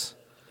Charles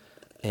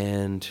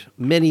and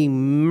many,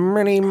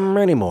 many,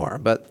 many more.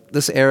 But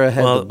this era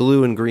had the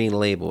blue and green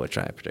label, which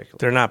I particularly.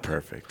 They're not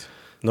perfect.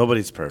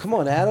 Nobody's perfect. Come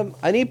on, Adam.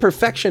 I need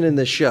perfection in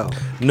this show.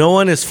 No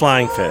one is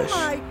Flying Fish.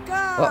 Oh my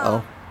God.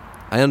 Uh-oh.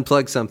 I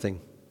unplugged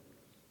something.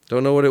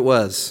 Don't know what it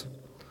was.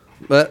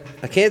 But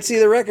I can't see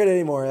the record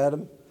anymore,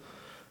 Adam.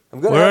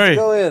 I'm going to have to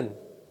go in.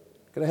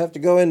 Going to have to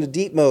go into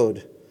deep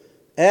mode.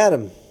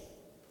 Adam.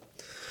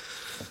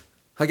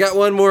 I got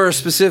one more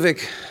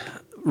specific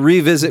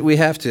revisit we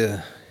have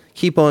to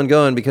keep on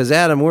going because,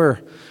 Adam, we're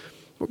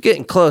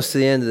getting close to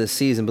the end of the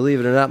season. Believe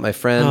it or not, my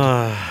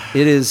friend.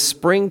 It is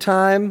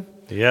springtime.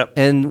 Yep.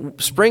 And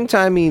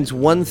springtime means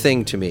one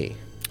thing to me.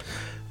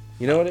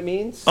 You know what it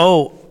means?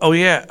 Oh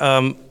yeah.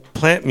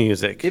 Plant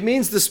music. It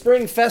means the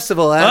Spring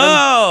Festival, Adam.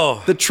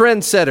 Oh! The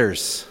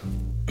trendsetters.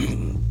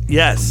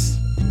 Yes.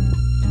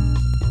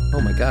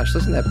 Oh my gosh,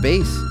 listen to that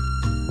bass.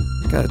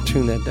 Gotta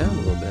tune that down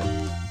a little bit.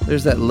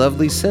 There's that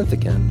lovely synth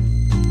again.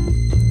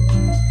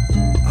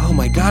 Oh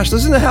my gosh,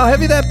 listen to how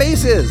heavy that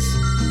bass is.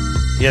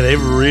 Yeah, they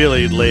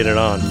really laid it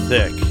on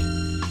thick.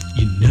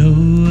 You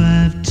know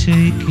I've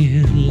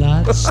taken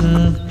lots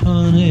of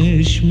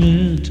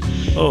punishment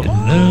and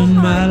learned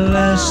my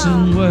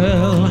lesson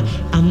well.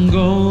 I'm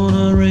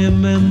gonna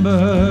remember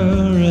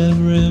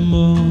every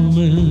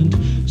moment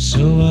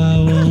so I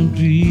won't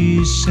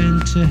be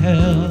sent to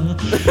hell.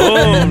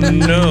 Oh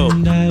no.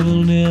 And I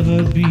will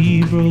never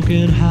be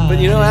broken hearted. But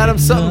you know, Adam,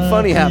 something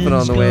funny happened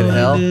on the way to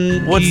hell.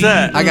 What's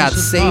that? I got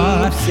saved.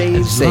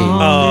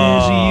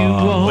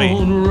 Oh, wait.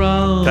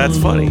 That's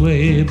funny.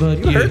 You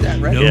heard that,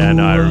 right? Yeah,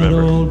 no, I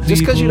remember.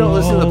 Just because you don't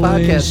listen to the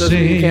podcast doesn't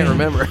mean you can't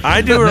remember.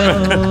 I do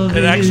remember.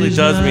 It actually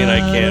does mean I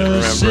can't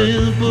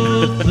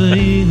remember.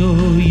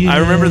 I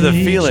remember the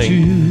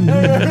feeling.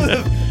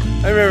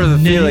 I remember the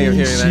feeling of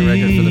hearing that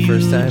record for the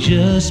first time.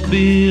 Just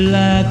be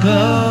like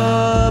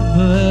a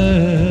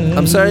bird.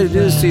 I'm sorry to do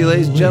this to you,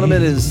 ladies and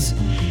gentlemen. It is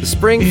the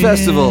Spring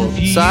Festival,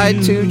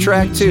 Side 2,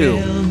 Track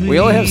 2. We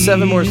only have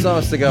 7 more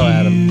songs to go,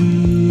 Adam.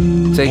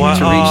 To reach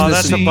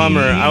this. That's a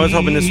bummer. I was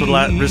hoping this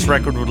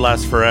record would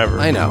last forever.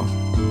 I know.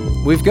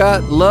 We've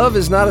got Love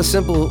Is Not a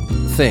Simple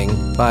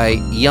Thing by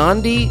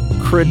Yandhi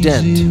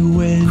Crandent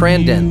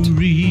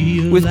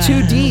with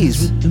 2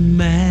 D's.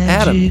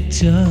 Adam,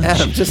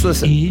 just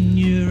listen.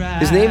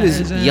 His name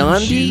is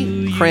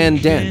Yandhi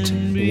Crandent.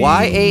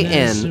 YANDHI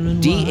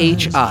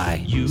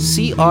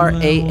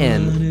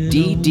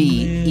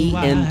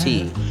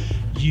CRANDDENT.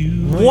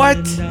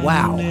 What?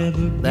 Wow.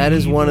 That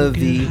is one of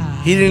the...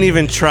 He didn't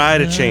even try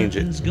to change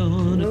it.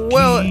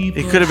 Well,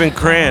 it could have been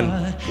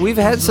Cran. We've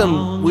had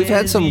some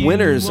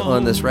winners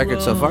on this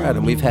record so far,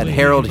 Adam. We've had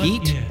Harold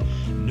Heat.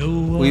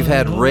 We've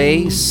had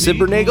Ray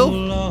Sibernagle.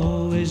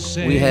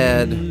 We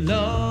had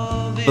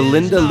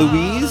Belinda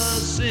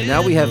Louise. And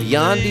now we have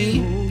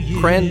Yandhi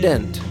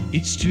Crandent.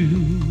 It's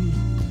true.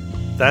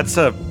 That's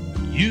a...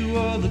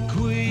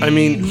 I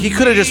mean, he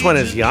could have just went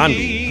as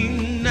Yandhi.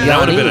 That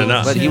would have been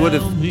enough. But the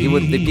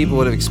people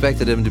would have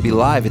expected him to be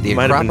live at the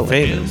Acropolis. Might have been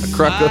famous.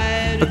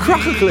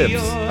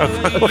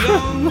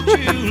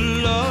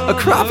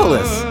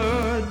 Acropolis.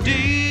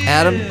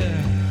 Adam,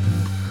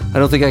 I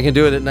don't think I can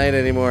do it at night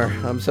anymore.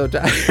 I'm so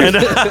tired.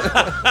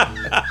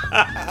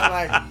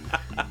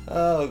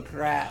 Oh,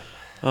 crap.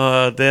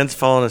 Dan's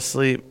falling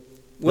asleep.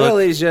 Well,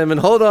 ladies and gentlemen,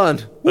 hold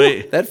on.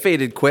 Wait. That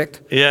faded quick.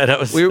 Yeah, that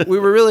was... We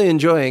were really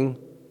enjoying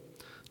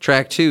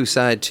Track 2,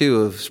 Side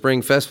 2 of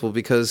Spring Festival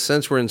because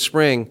since we're in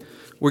spring,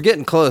 we're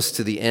getting close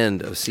to the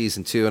end of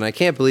Season 2. And I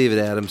can't believe it,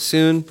 Adam.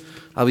 Soon,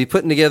 I'll be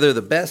putting together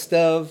the best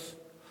of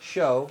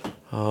show.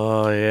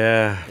 Oh,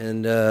 yeah.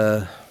 And,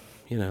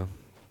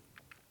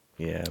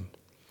 Yeah.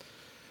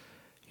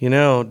 You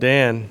know,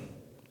 Dan.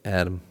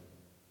 Adam.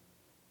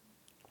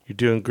 You're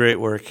doing great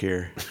work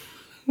here.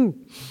 Well,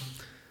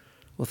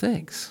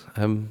 thanks.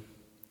 I'm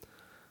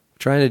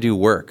trying to do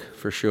work,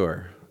 for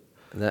sure.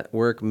 That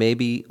work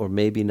maybe or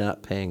maybe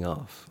not paying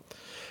off.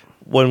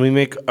 When we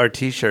make our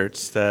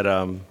T-shirts that,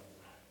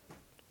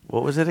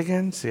 what was it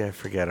again? See, I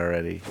forget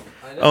already.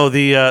 Oh,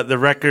 the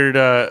record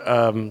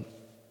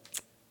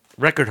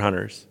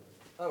hunters.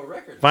 Oh,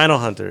 record. Vinyl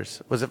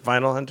hunters. Was it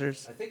Vinyl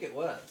Hunters? I think it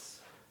was.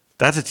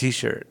 That's a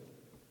T-shirt.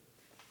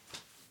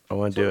 I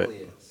want to do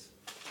it.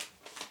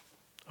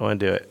 I want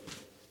to do it.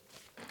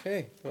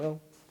 Okay,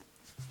 well.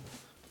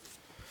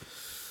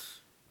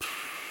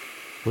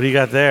 What do you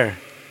got there?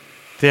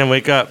 Dan,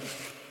 wake up.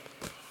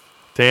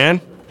 Dan?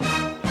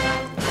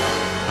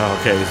 Oh,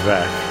 okay, he's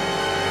back.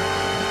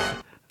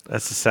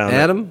 That's the sound.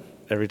 Adam?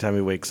 Every time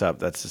he wakes up,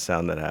 that's the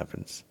sound that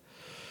happens.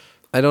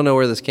 I don't know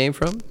where this came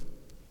from,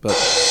 but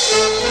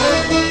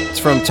it's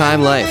from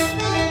Time Life.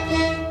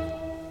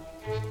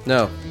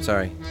 No,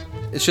 sorry.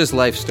 It's just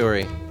Life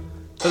Story.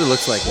 But it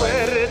looks like life.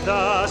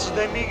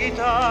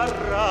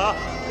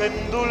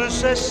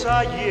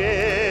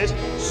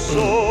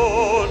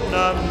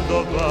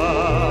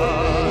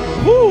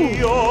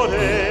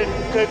 Lloren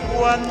que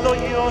cuando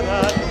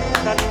lloran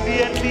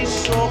también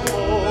mis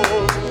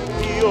ojos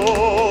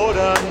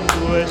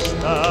llorando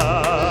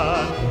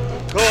están.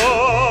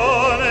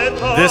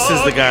 this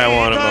is the guy I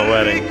want at my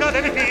wedding.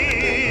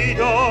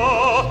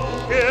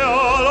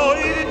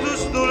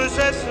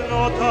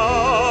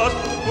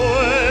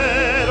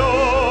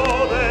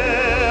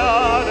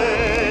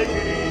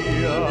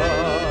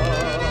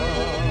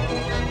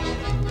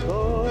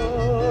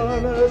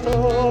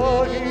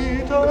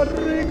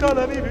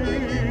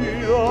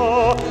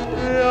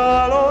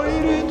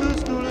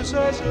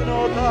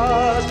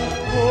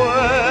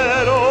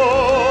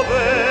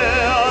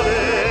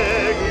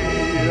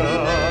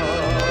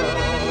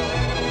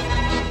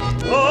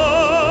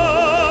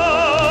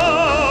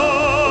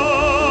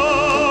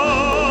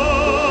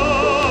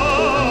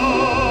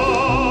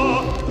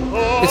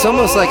 It's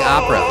almost like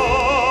opera.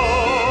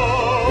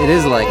 It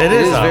is like it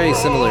is very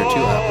similar to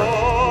opera.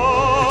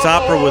 It's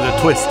opera with a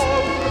twist.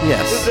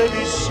 Yes.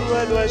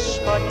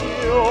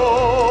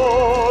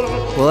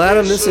 Well,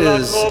 Adam, this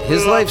is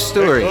his life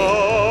story.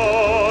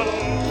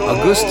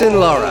 Agustin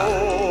Lara.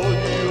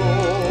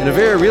 In a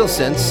very real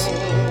sense,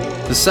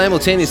 the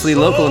simultaneously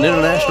local and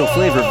international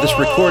flavor of this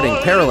recording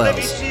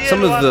parallels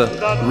some of the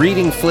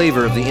reading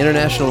flavor of the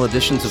international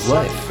editions of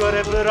Life.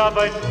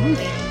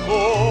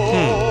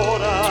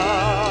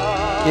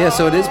 Yeah,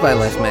 so it is by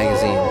Life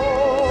magazine.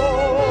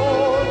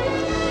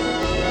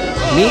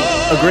 Meet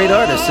a great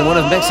artist and one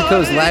of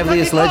Mexico's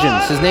liveliest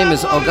legends. His name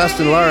is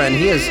Agustin Lara, and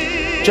he has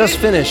just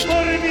finished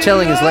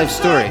telling his life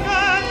story.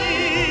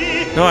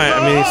 No, I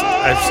mean,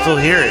 I still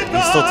hear it.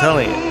 He's still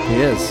telling it. He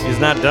is. He's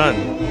not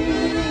done.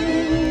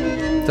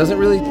 Doesn't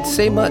really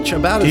say much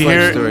about his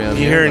life story on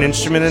here. You hear an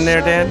instrument in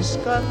there, Dan?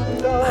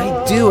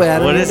 I do,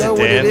 Adam. What is it, Dan?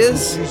 What it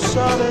is?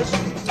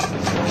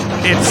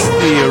 It's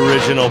the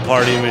original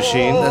Party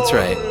Machine. That's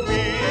right.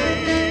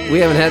 We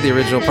haven't had the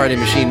original Party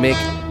Machine make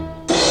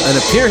an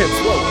appearance.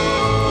 Whoa.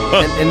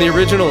 And the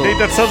original... Hey,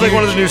 that sounds like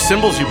one of the new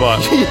cymbals you bought.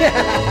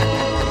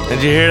 Yeah.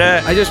 Did you hear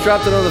that? I just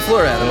dropped it on the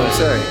floor, Adam. I'm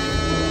sorry.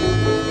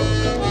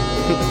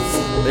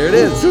 There it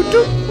is.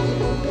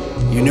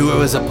 You knew it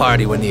was a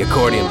party when the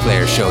accordion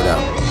player showed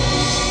up.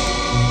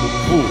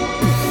 Ooh.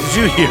 Did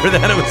you hear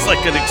that? It was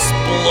like an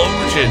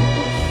explosion.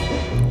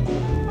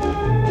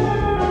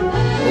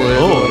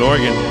 Oh, an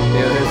organ.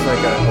 Yeah, there's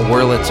like a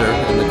Wurlitzer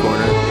in the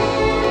corner.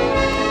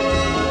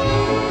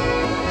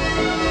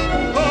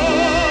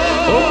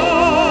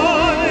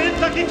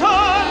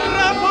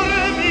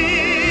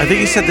 I think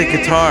he said the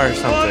guitar or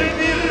something.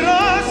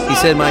 He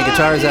said my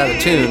guitar's out of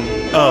tune.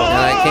 Oh. And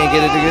I can't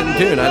get it to get in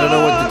tune. I don't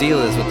know what the deal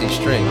is with these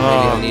strings. Maybe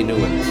I need new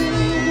ones.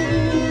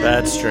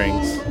 Bad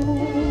strings.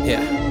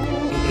 Yeah.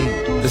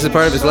 This is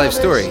part of his life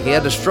story. He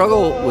had to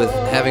struggle with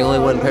having only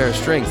one pair of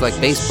strings, like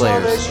bass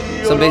players.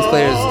 Some bass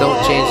players don't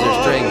change their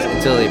strings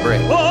until they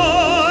break,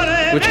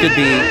 which could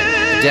be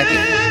a decade.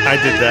 I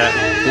did that.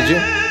 Did you?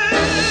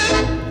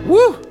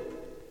 Woo!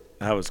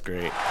 That was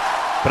great.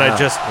 But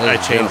I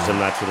changed them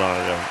not too long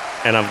ago,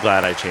 and I'm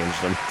glad I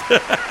changed them.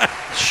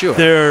 Sure.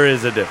 There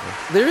is a difference.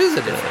 There is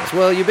a difference.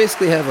 Well, you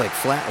basically have like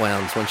flat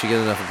wounds once you get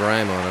enough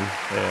grime on them.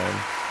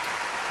 Yeah.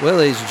 Well,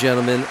 ladies and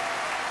gentlemen,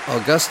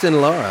 Agustin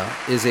Lara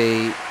is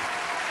a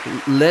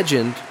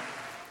legend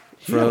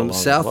from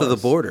south of the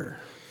border,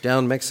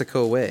 down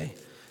Mexico way.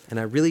 And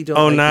I really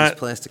don't like these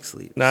plastic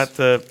sleeves. Not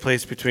the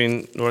place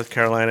between North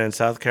Carolina and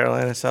South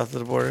Carolina, south of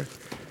the border?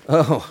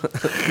 Oh,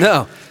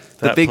 no.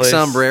 The big place.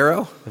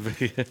 Sombrero?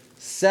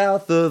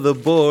 South of the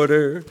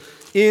border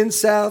in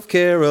South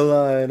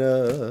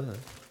Carolina.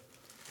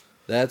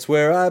 That's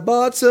where I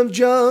bought some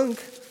junk.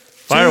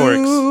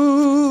 Fireworks.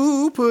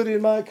 To put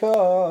in my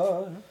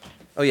car.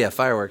 Oh, yeah,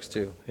 fireworks,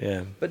 too.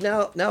 Yeah. But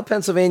now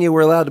Pennsylvania, we're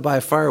allowed to buy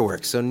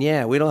fireworks. So,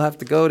 yeah, we don't have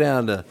to go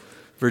down to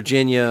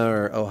Virginia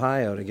or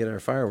Ohio to get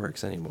our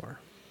fireworks anymore.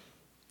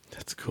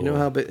 That's cool. You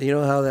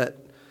know how that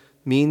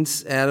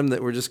means, Adam,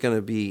 that we're just going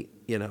to be,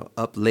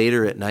 up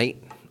later at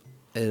night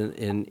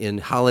in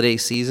holiday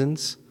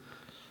seasons?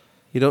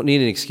 You don't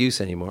need an excuse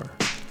anymore.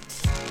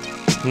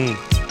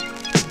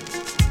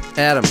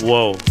 Adam.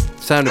 Whoa.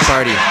 It's time to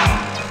party.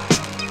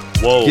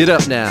 Whoa. Get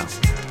up now.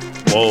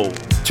 Whoa.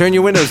 Turn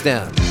your windows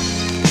down.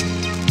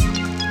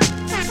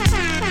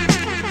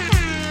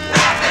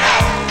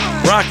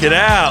 Rock it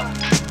out.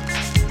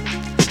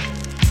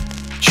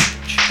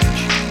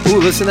 Ooh,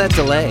 listen to that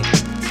delay.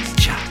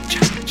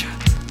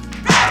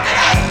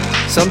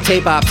 Some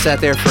tape op sat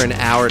there for an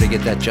hour to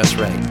get that just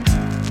right.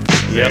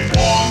 Yep.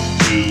 1,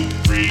 2,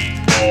 3,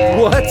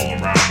 4. What? All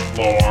around the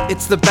floor.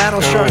 It's the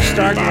Battlestar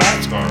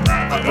Stargate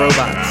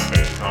robots.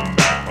 Come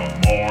back for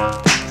more.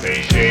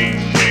 Say shake,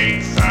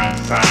 shake, sign,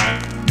 sign.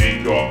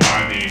 Make your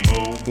body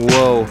move.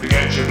 Whoa.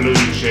 Forget your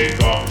blues,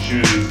 shake off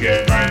your shoes.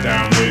 Get right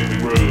down with the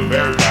groove.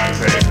 Everybody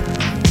say.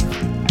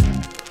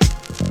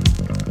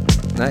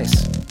 Nice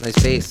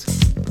bass.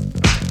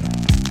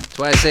 That's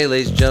why I say,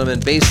 ladies and gentlemen,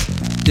 bass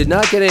did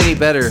not get any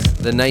better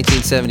than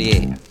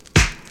 1978.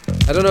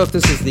 I don't know if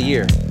this is the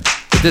year,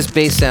 but this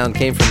bass sound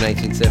came from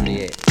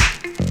 1978.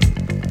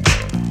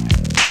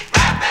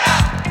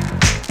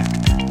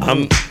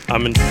 I'm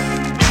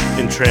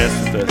entranced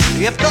with this.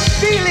 If the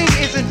feeling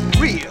isn't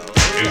real,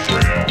 it's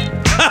real.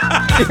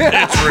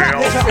 It's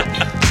real.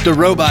 The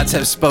robots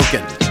have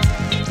spoken.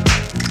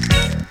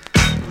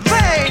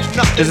 there ain't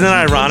nothing Isn't it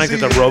ironic that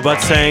the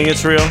robot's saying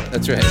it's real?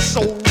 That's right.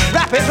 So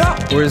wrap it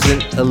up. Or is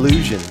it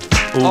illusion?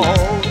 Oh,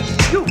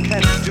 you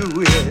can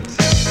do it.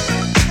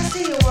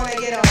 See you when I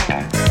get on.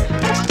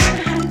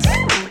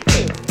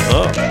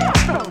 Oh.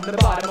 From the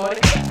bottom of the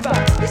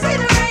you see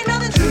there ain't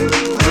nothing to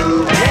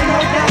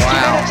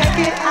Wow.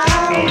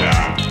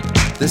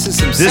 This is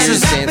some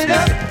serious dance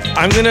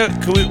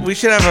music. We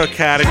should have a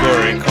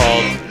category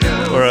called,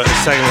 or a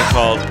segment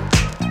called,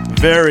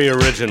 Very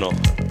Original.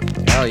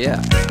 Oh,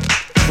 yeah.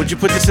 Would you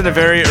put this in a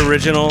very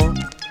original,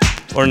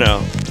 or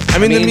no? I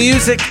mean the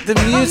music.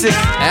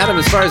 Adam,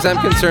 as far as I'm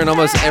concerned,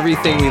 almost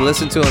everything we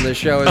listen to on this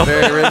show is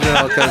very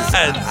original because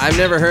I've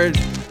never heard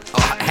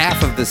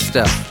half of this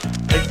stuff.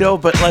 I know,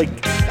 but like,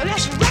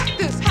 Let's rock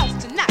this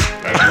house tonight.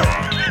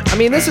 I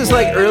mean, this is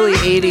like early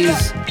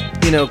 80s,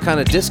 kind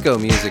of disco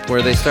music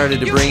where they started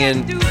to bring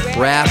in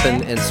rap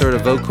and sort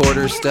of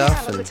vocoder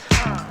stuff.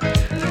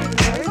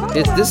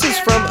 And this is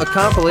from a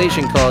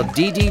compilation called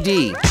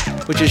DDD,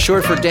 which is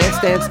short for Dance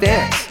Dance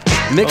Dance,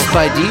 mixed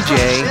by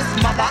DJ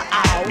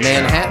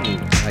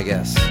Manhattan, I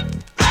guess.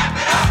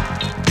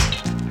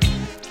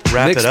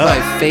 Wrap mixed it up.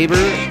 by Faber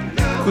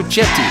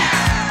Cuccetti.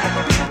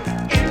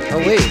 Oh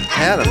wait,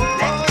 Adam.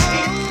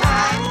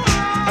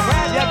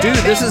 Dude,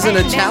 this is an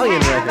Italian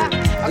record.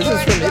 This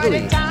is from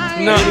Italy.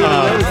 No, I didn't even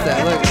notice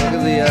that. Look at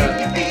the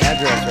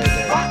address right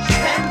there.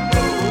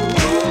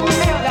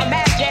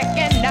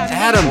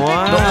 Adam,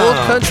 the old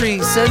country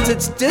sends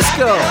its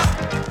disco.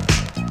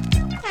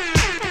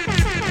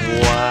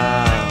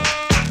 Wow.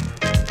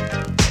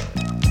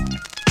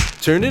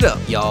 Turn it up,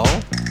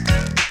 y'all.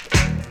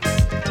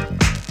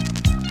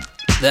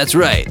 That's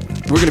right.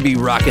 We're going to be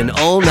rocking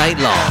all night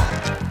long.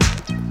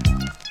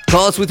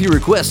 Call us with your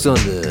requests on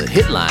the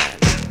hit line.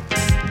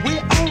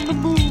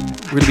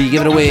 We're going to be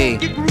giving away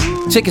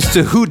tickets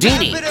to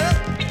Houdini. Good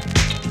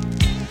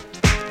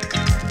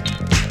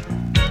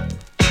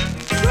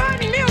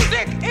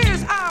music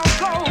is our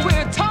goal,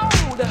 we're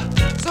told.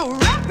 So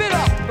wrap it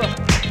up.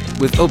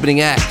 With opening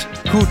act,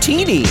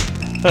 Houdini.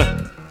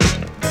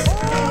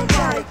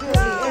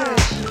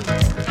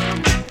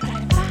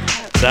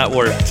 That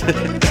worked.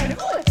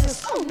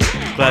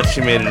 Glad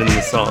she made it in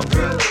the song.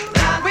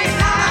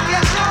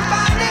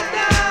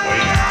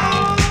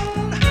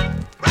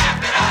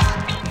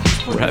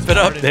 Wrap it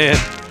up, Dan.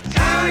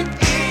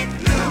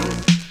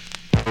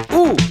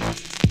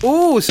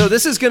 Ooh, so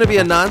this is going to be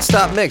a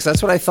non-stop mix.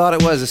 That's what I thought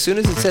it was as soon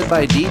as it said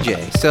by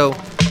DJ. So,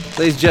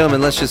 ladies and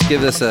gentlemen, let's just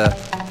give this an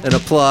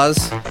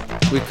applause.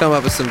 We've come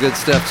up with some good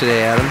stuff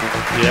today, Adam.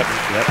 Yep.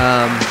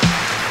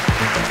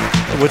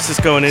 What's this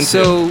going into?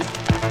 So,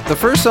 the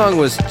first song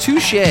was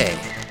Touche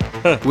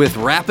with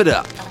Wrap It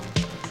Up.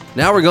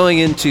 Now we're going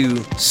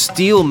into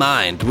Steel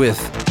Mind with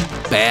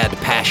Bad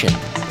Passion.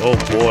 Oh,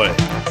 boy.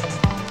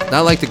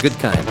 Not like the good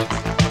kind.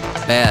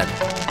 Bad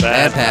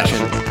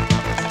passion.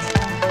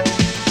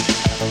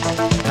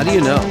 How do you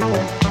know?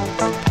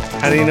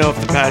 How do you know if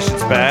the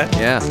passion's bad?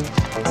 Yeah. I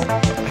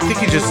think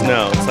you just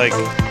know. It's like,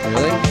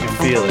 really? You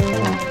feel it.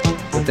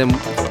 But then,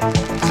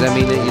 does that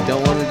mean that you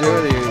don't want to do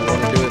it or you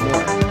want to do it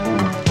more?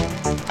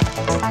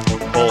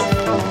 Both.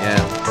 Yeah.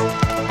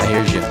 I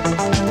hear you.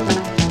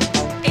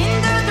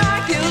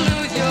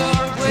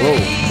 Whoa,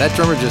 that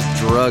drummer just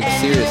drugged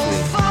seriously.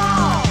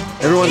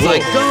 Everyone's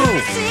like,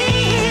 go!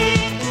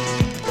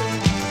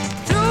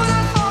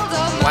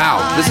 Wow,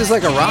 this is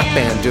like a rock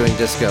band doing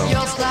disco.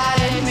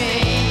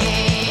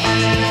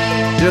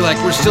 They're like,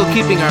 we're still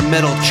keeping our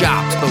metal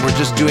chops, but we're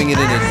just doing it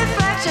in a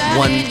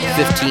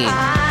 1:15.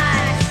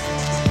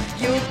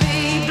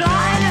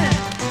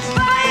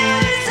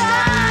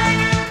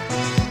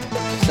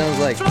 Sounds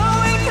like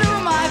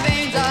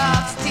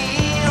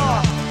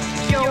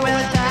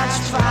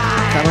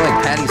kind of like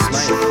Patty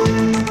Smythe.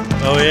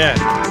 Oh yeah.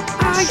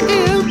 I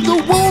am the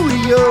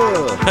warrior.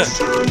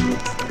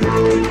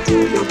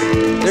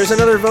 There's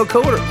another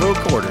vocoder.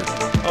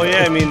 Oh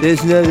yeah, I mean,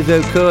 there's another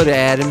vocoder,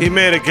 Adam. He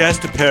made a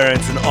guest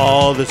appearance in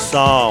all the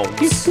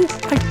songs.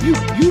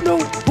 You know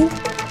who?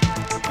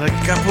 Like,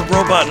 you gotta put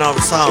Robot in all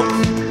the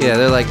songs. Yeah,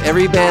 they're like,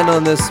 every band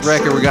on this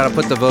record, we gotta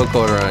put the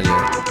vocoder on you.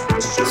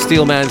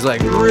 Steel Man's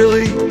like,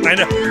 really? I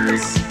know.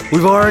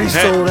 We've already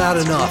sold out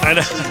enough. I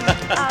know.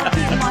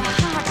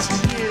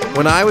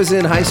 When I was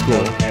in high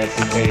school,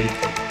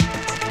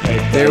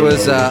 there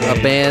was a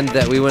band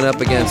that we went up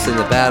against in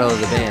the Battle of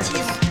the Bands.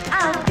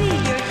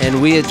 And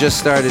we had just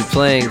started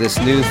playing this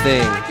new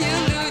thing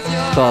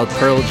called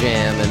Pearl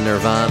Jam and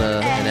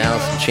Nirvana and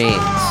Alice in Chains.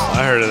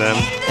 I heard of them.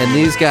 And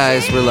these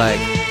guys were like,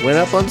 went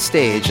up on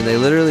stage and they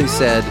literally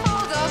said,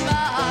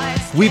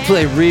 we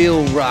play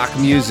real rock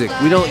music.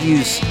 We don't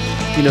use,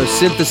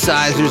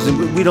 synthesizers,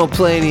 and we don't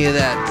play any of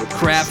that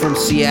crap from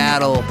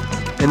Seattle.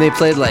 And they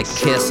played like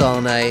Kiss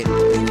all night,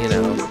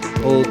 and,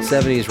 old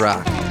 70s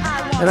rock.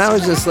 And I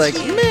was just like,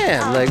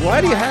 man, like,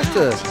 why do you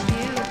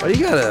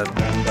gotta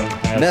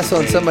mess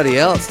on somebody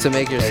else to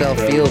make yourself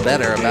feel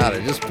better about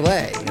it? Just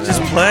play.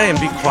 Just play and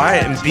be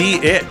quiet and be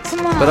it.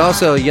 But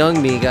also, young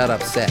me got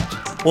upset.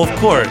 Well, of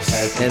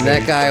course. And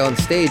that guy on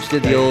stage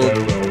did the old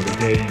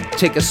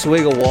take a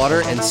swig of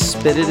water and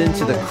spit it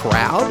into the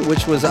crowd,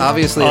 which was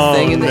obviously a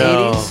thing in the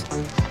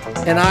 80s.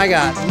 And I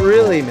got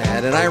really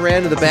mad, and I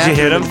ran to the bathroom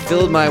hit him? and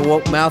filled my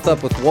mouth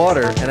up with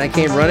water, and I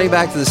came running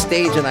back to the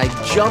stage, and I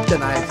jumped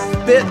and I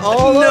spit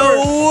all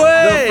over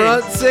way. the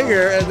front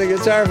singer and the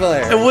guitar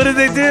player. And what did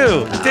they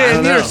do?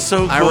 Dan, you're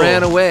so cool. I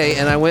ran away,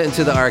 and I went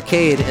into the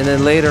arcade, and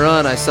then later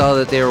on, I saw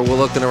that they were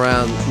looking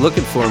around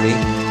looking for me,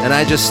 and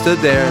I just stood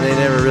there, and they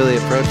never really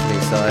approached me,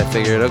 so I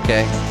figured,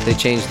 okay, they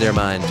changed their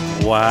mind.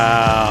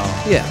 Wow.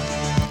 Yeah.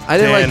 I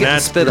didn't like getting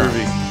spit on.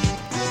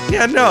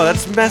 Yeah, no,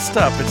 that's messed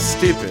up. It's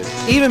stupid.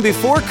 Even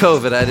before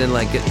COVID, I didn't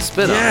like getting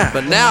spit on.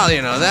 But now,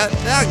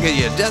 that'll get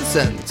you a death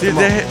sentence. Dude,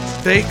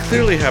 they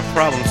clearly have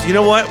problems. You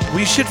know what?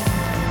 We should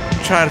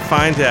try to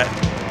find that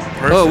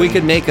person. Oh, we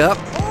could make up?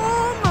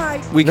 Oh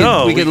my. We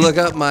could look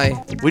up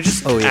my... We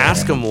just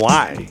ask them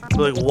why.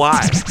 Like,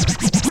 why?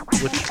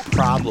 Which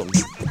problem?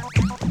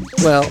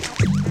 Well,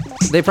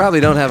 they probably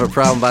don't have a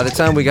problem. By the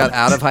time we got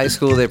out of high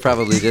school, they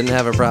probably didn't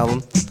have a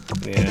problem.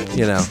 Yeah.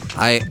 You know,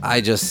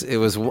 it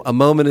was a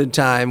moment in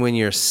time when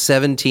you're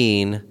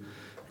 17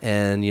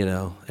 and,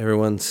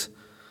 everyone's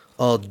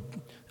all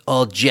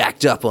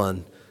jacked up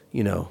on,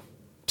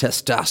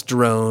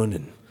 testosterone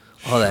and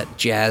all that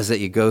jazz that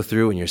you go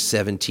through when you're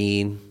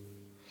 17.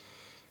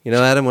 You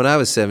know, Adam, when I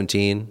was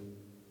 17,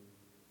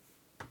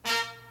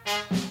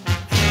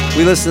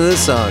 we listened to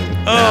this song.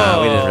 No,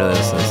 we didn't really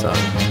listen to this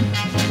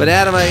song. But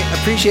Adam, I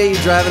appreciate you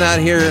driving out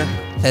here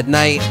at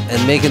night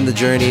and making the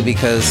journey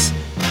because...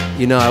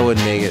 I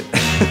wouldn't make it.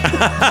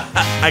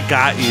 I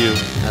got you.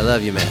 I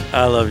love you, man.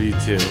 I love you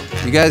too.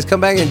 You guys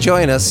come back and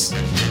join us.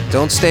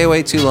 Don't stay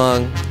away too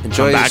long.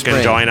 Enjoy your spring. Come back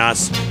and join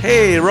us.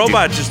 Hey,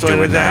 Robot just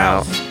joined the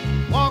house.